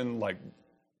Revelation.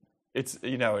 It's,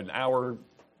 an hour,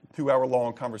 2 hour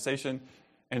long conversation.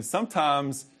 And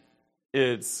sometimes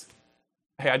it's,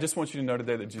 hey, I just want you to know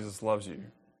today that Jesus loves you.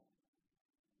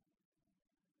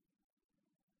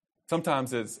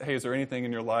 Sometimes it's, hey, is there anything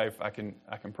in your life I can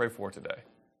pray for today?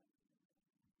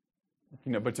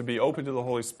 But to be open to the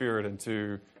Holy Spirit and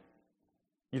to,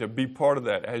 be part of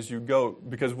that as you go.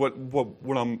 Because what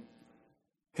I'm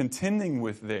contending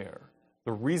with there,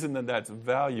 the reason that that's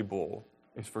valuable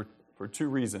is for two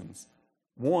reasons.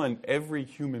 One, every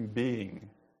human being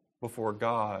before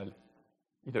God,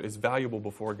 is valuable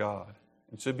before God.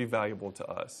 It should be valuable to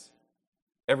us.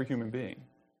 Every human being.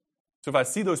 So if I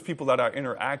see those people that I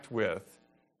interact with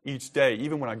each day,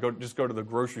 even when I go to the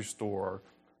grocery store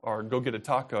or go get a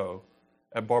taco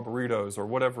at Barbaritos or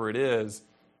whatever it is,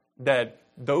 that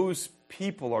those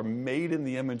people are made in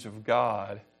the image of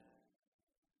God,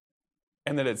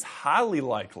 and that it's highly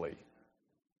likely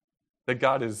that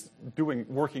God is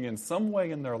working in some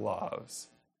way in their lives,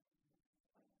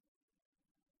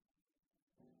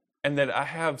 and that I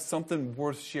have something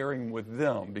worth sharing with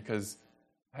them because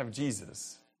I have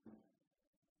Jesus.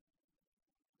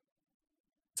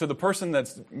 So the person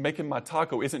that's making my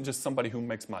taco isn't just somebody who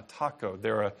makes my taco.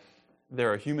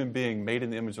 They're a human being made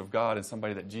in the image of God and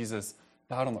somebody that Jesus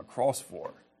died on the cross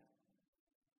for.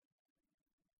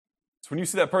 So when you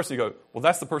see that person, you go, well,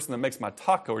 that's the person that makes my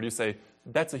taco. Or do you say,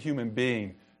 that's a human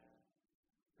being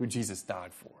who Jesus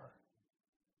died for?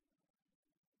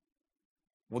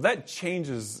 Well, that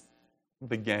changes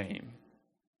the game.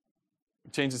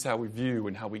 It changes how we view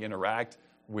and how we interact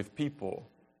with people.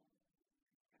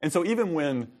 And so even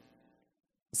when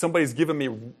somebody's giving me,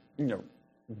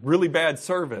 really bad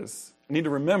service, I need to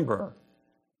remember,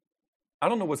 I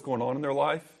don't know what's going on in their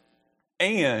life,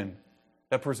 and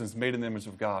that person's made in the image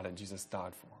of God and Jesus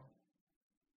died for them.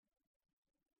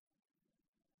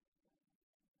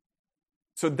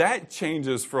 So that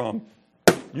changes from,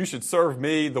 you should serve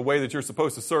me the way that you're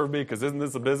supposed to serve me, because isn't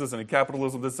this a business, and in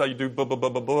capitalism, this is how you do blah, blah, blah,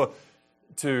 blah, blah,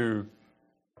 to,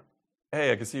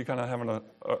 hey, I can see you kind of having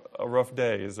a rough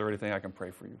day. Is there anything I can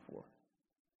pray for you for?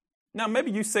 Now,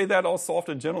 maybe you say that all soft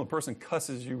and gentle, the person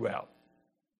cusses you out.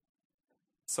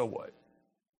 So what?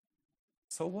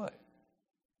 So what?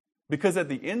 Because at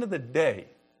the end of the day,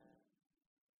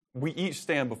 we each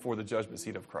stand before the judgment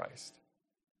seat of Christ.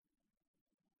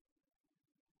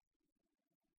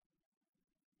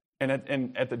 And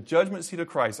at the judgment seat of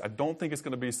Christ, I don't think it's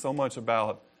going to be so much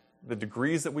about the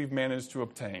degrees that we've managed to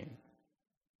obtain,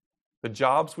 the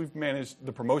jobs we've managed,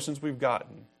 the promotions we've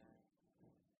gotten,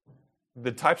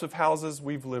 the types of houses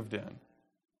we've lived in,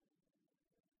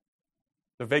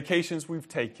 the vacations we've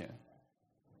taken.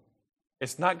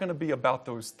 It's not going to be about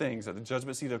those things. At the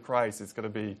judgment seat of Christ, it's going to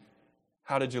be,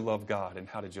 how did you love God and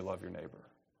how did you love your neighbor?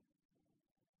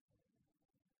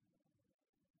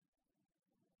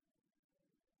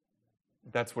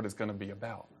 That's what it's going to be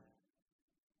about.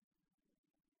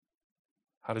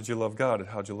 How did you love God and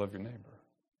how did you love your neighbor?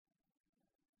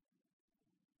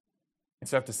 And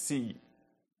so I have to see.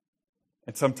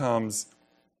 And sometimes,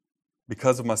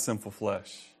 because of my sinful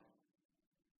flesh,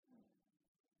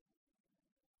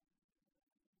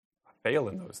 I fail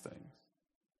in those things.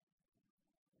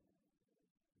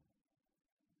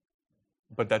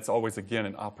 But that's always, again,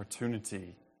 an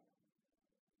opportunity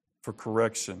for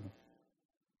correction.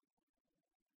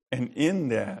 And in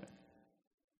that,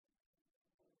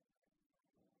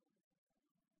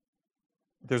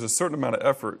 there's a certain amount of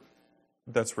effort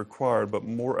that's required, but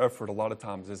more effort a lot of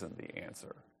times isn't the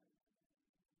answer.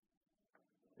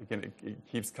 Again, it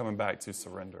keeps coming back to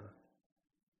surrender.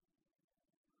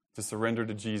 To surrender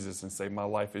to Jesus and say, my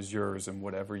life is yours and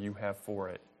whatever you have for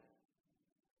it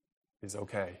is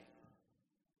okay.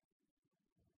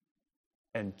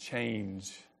 And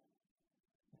change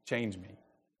me.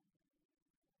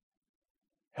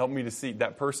 Help me to see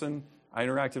that person I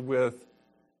interacted with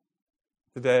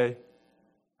today.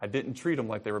 I didn't treat them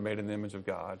like they were made in the image of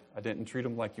God. I didn't treat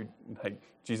them like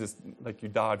Jesus, like you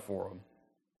died for them.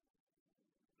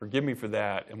 Forgive me for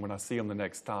that. And when I see them the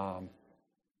next time,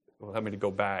 it will help me to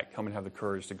go back, help me to have the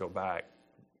courage to go back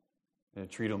and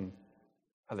to treat them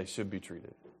how they should be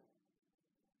treated.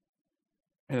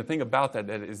 And the thing about that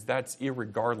is that's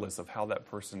irregardless of how that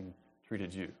person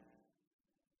treated you.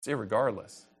 It's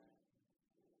irregardless.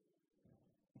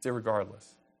 It's irregardless.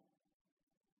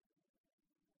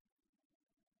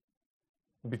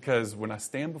 Because when I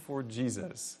stand before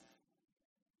Jesus,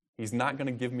 He's not going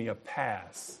to give me a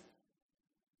pass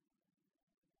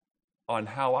on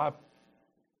how I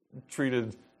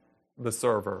treated the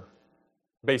server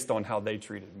based on how they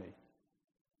treated me.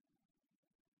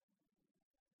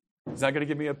 He's not going to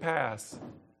give me a pass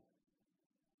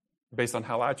based on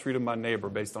how I treated my neighbor,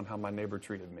 based on how my neighbor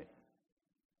treated me.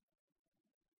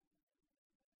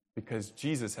 Because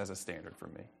Jesus has a standard for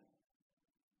me.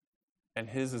 And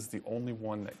His is the only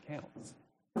one that counts.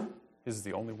 His is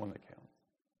the only one that counts.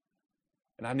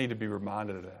 And I need to be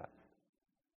reminded of that.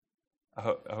 I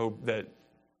hope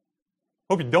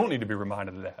you don't need to be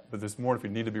reminded of that. But this morning, if you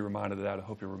need to be reminded of that, I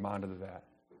hope you're reminded of that.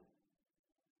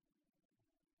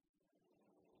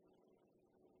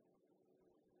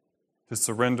 To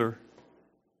surrender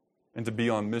and to be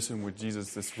on mission with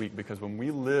Jesus this week. Because when we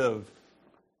live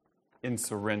in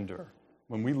surrender,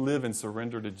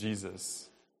 to Jesus,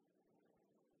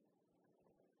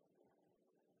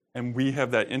 and we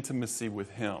have that intimacy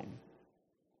with Him,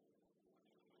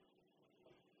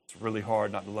 it's really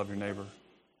hard not to love your neighbor.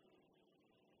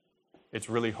 It's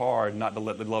really hard not to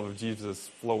let the love of Jesus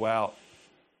flow out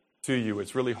to you.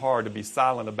 It's really hard to be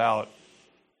silent about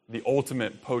the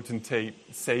ultimate potentate,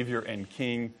 Savior and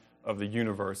King of the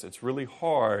universe. It's really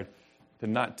hard to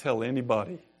not tell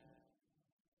anybody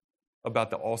about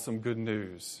the awesome good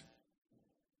news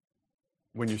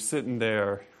when you're sitting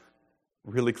there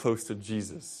really close to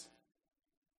Jesus.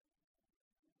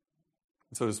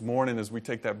 And so this morning, as we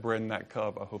take that bread and that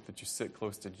cup, I hope that you sit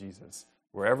close to Jesus.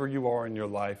 Wherever you are in your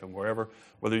life and whether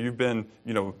you've been,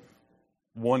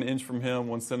 1 inch from Him,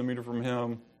 1 centimeter from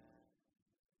Him,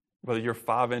 whether you're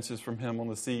 5 inches from Him on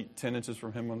the seat, 10 inches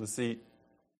from Him on the seat,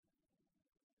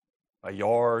 a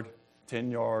yard, 10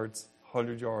 yards,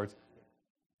 100 yards,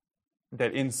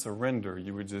 that in surrender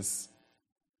you would just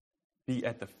be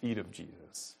at the feet of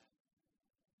Jesus.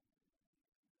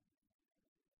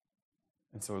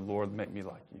 And so, Lord, make me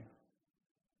like you.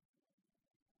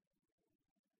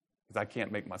 Because I can't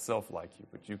make myself like you,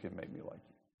 but you can make me like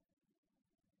you.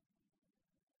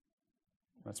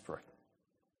 Let's pray.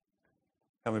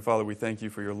 Heavenly Father, we thank you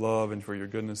for your love and for your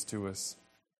goodness to us.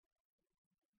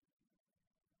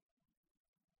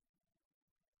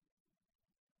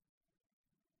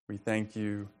 We thank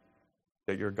you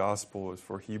that your gospel is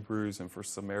for Hebrews and for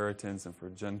Samaritans and for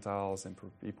Gentiles and for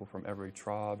people from every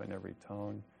tribe and every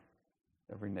tongue,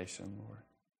 every nation, Lord.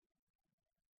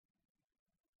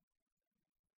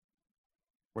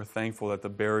 We're thankful that the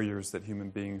barriers that human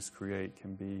beings create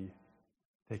can be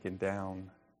taken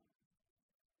down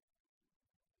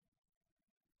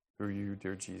through you,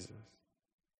 dear Jesus.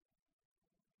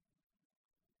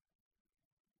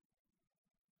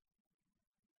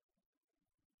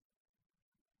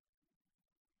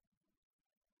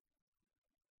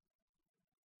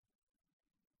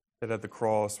 that at the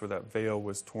cross where that veil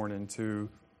was torn in two,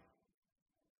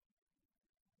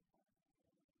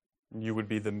 you would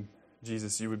be the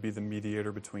Jesus, you would be the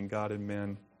mediator between God and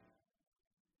men.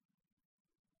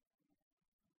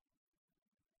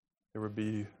 There would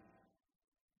be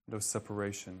no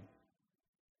separation.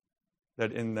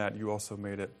 That in that you also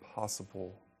made it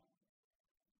possible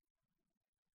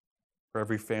for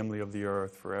every family of the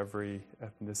earth, for every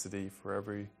ethnicity, for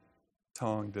every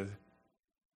tongue to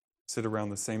sit around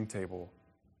the same table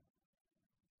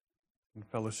and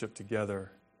fellowship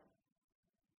together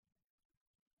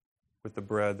with the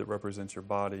bread that represents your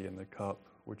body and the cup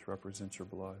which represents your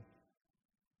blood.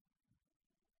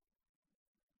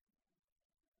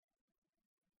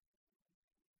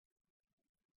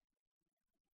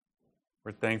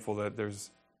 We're thankful that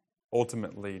there's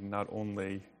ultimately not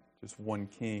only just one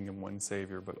king and one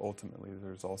savior, but ultimately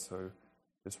there's also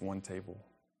this one table.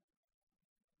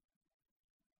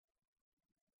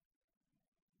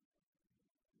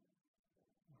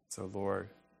 So, Lord,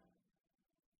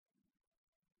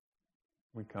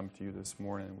 we come to you this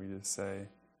morning and we just say,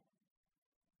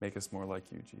 make us more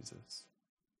like you, Jesus.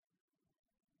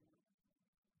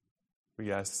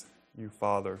 We ask you,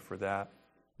 Father, for that.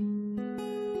 The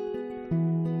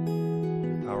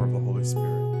power of the Holy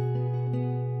Spirit.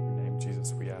 In your name,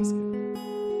 Jesus, we ask it.